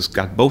brain is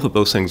got both of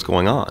those things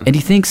going on. And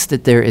he thinks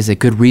that there is a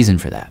good reason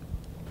for that.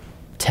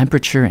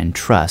 Temperature and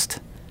trust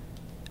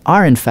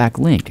are in fact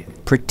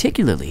linked,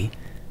 particularly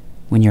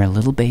when you're a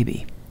little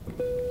baby.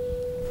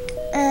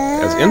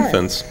 As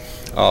infants,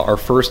 our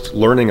first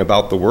learning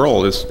about the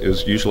world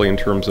is usually in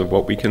terms of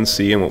what we can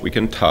see and what we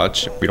can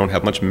touch. We don't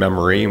have much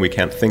memory and we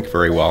can't think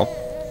very well.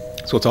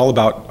 So it's all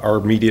about our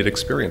immediate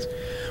experience.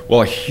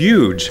 Well, a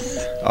huge,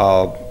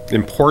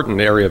 important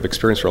area of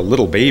experience for a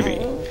little baby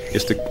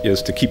is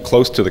to keep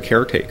close to the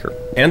caretaker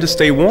and to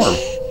stay warm.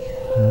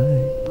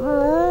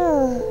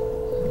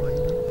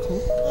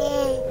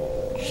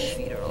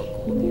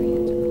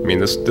 I mean,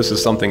 this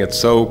is something that's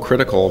so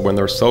critical when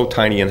they're so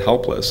tiny and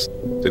helpless.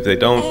 If they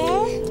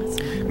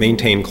don't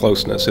maintain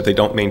closeness, if they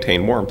don't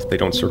maintain warmth, they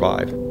don't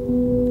survive.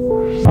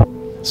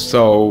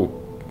 So,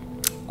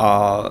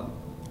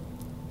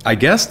 I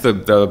guess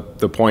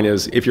the point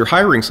is, if you're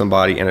hiring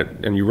somebody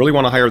and you really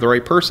want to hire the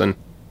right person,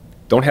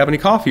 don't have any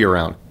coffee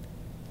around.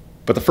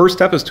 But the first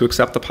step is to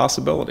accept the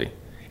possibility.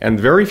 And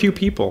very few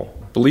people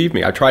believe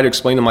me. I try to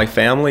explain to my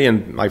family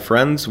and my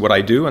friends what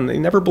I do, and they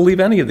never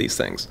believe any of these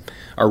things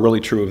are really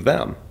true of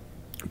them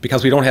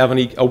because we don't have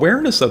any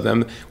awareness of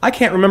them. I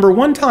can't remember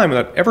one time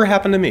that ever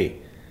happened to me.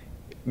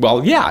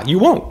 Well, yeah, you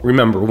won't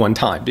remember one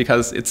time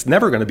because it's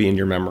never going to be in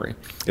your memory.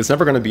 It's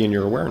never going to be in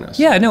your awareness.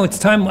 Yeah, no, it's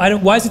time.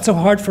 Why is it so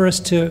hard for us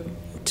to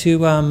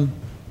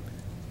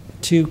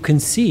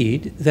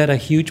concede that a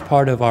huge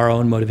part of our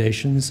own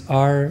motivations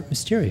are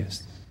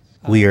mysterious?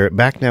 We are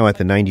back now at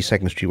the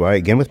 92nd Street Y,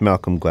 again with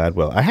Malcolm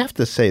Gladwell. I have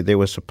to say, there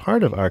was a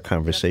part of our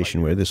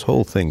conversation where this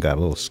whole thing got a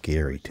little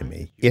scary to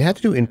me. It had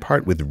to do in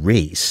part with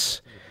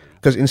race.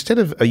 Because instead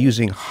of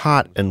using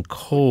hot and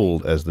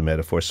cold as the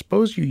metaphor,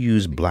 suppose you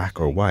use black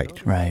or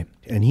white. Right.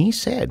 And he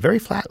said very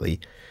flatly,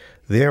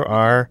 there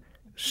are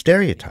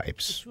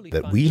stereotypes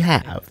that we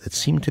have that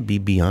seem to be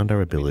beyond our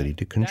ability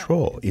to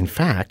control. In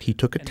fact, he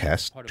took a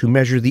test to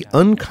measure the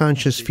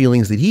unconscious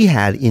feelings that he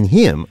had in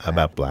him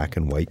about black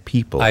and white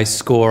people. I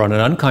score on an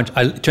unconscious...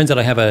 It turns out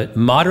I have a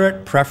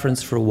moderate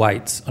preference for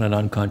whites on an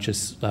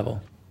unconscious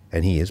level.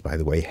 And he is, by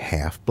the way,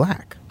 half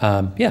black.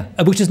 Yeah,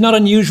 which is not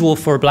unusual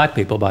for black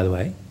people, by the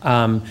way.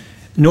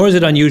 Nor is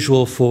it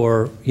unusual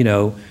for,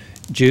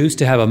 Jews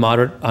to have a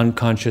moderate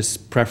unconscious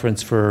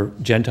preference for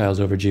Gentiles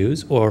over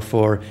Jews, or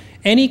for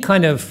any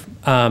kind of...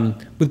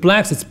 with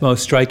blacks, it's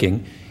most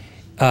striking.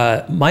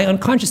 My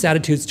unconscious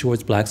attitudes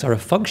towards blacks are a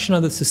function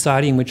of the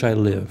society in which I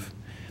live.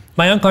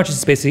 My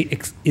unconscious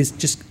is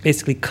just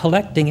basically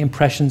collecting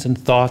impressions and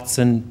thoughts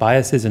and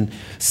biases and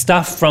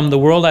stuff from the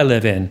world I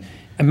live in,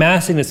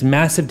 amassing this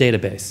massive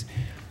database,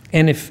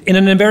 and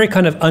in a very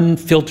kind of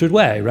unfiltered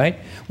way, right?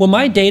 Well,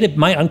 my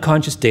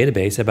unconscious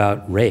database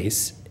about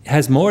race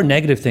has more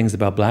negative things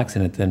about blacks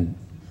in it than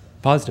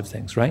positive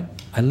things, right?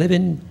 I live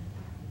in,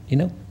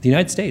 the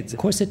United States. Of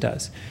course, it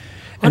does.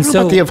 And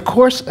so, of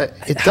course,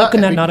 how can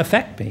that not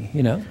affect me?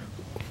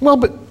 Well,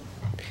 but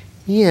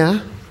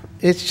yeah,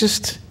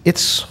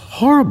 it's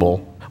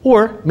horrible.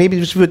 Or maybe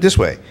just put it this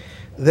way,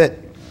 that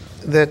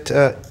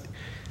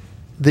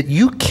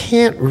you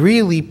can't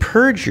really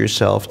purge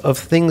yourself of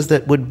things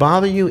that would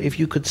bother you if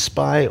you could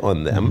spy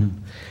on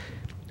them,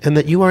 and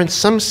that you are in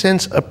some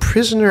sense a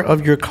prisoner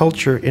of your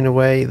culture in a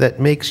way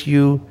that makes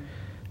you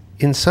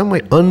in some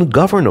way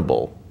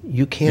ungovernable.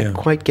 You can't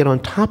quite get on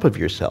top of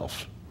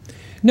yourself.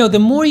 No, the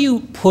more you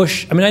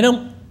push, I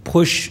don't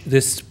push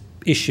this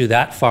issue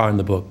that far in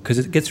the book because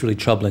it gets really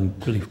troubling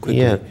really quickly.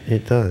 Yeah,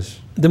 it does.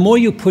 The more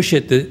you push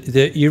it,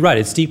 you're right,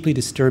 it's deeply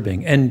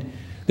disturbing. And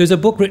there's a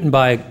book written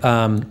by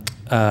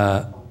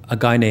a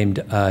guy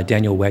named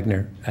Daniel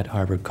Wegner at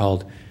Harvard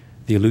called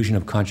The Illusion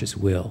of Conscious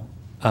Will,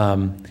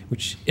 and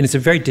it's a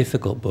very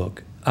difficult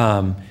book.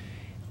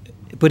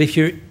 But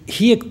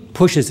he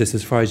pushes this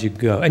as far as you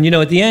go. And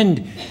at the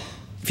end,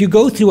 if you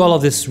go through all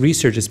of this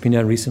research that's been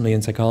done recently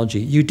in psychology,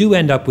 you do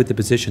end up with the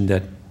position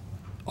that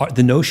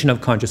the notion of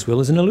conscious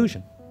will is an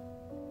illusion.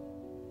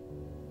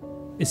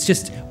 It's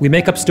just, we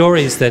make up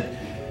stories that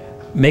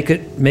make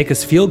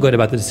us feel good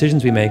about the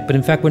decisions we make, but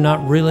in fact we're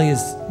not really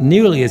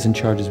nearly as in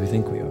charge as we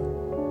think we are.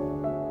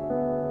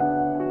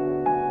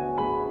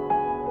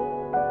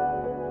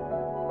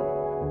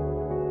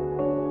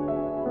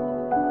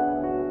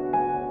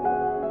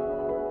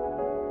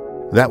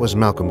 That was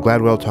Malcolm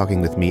Gladwell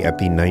talking with me at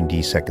the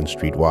 92nd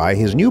Street Y.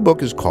 His new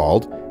book is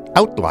called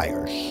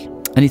Outliers.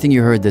 Anything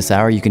you heard this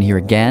hour, you can hear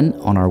again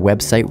on our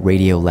website,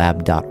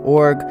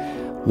 radiolab.org.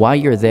 While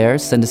you're there,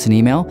 send us an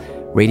email.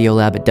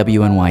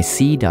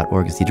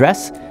 Radiolab@wnyc.org is the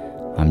address.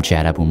 I'm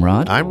Chad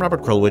Abumrad. I'm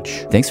Robert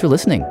Krulwich. Thanks for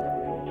listening.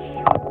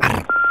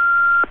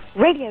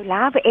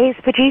 Radiolab is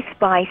produced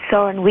by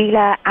Soren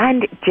Wheeler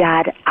and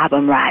Jad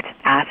Abumrad.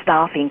 Our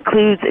staff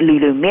includes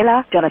Lulu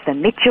Miller,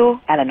 Jonathan Mitchell,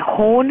 Ellen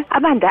Horn,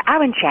 Amanda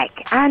Aronchek,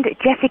 and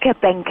Jessica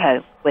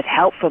Benko, with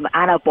help from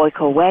Anna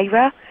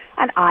Boyko-Weira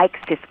and Ike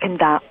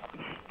Sriskandaraja.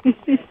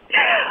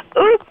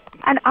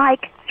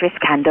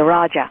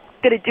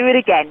 Gonna do it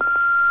again.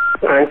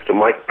 Thanks to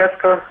Mike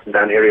Pesca,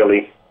 Dan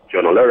Ariely,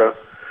 John O'Lera,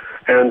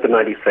 and the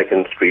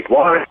 92nd Street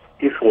Y,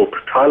 is Holt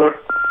Tyler.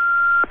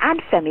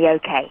 And Femi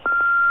OK.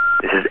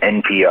 This is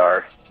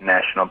NPR,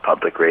 National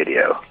Public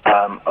Radio.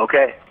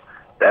 Okay,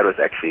 that was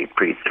actually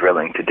pretty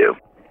thrilling to do.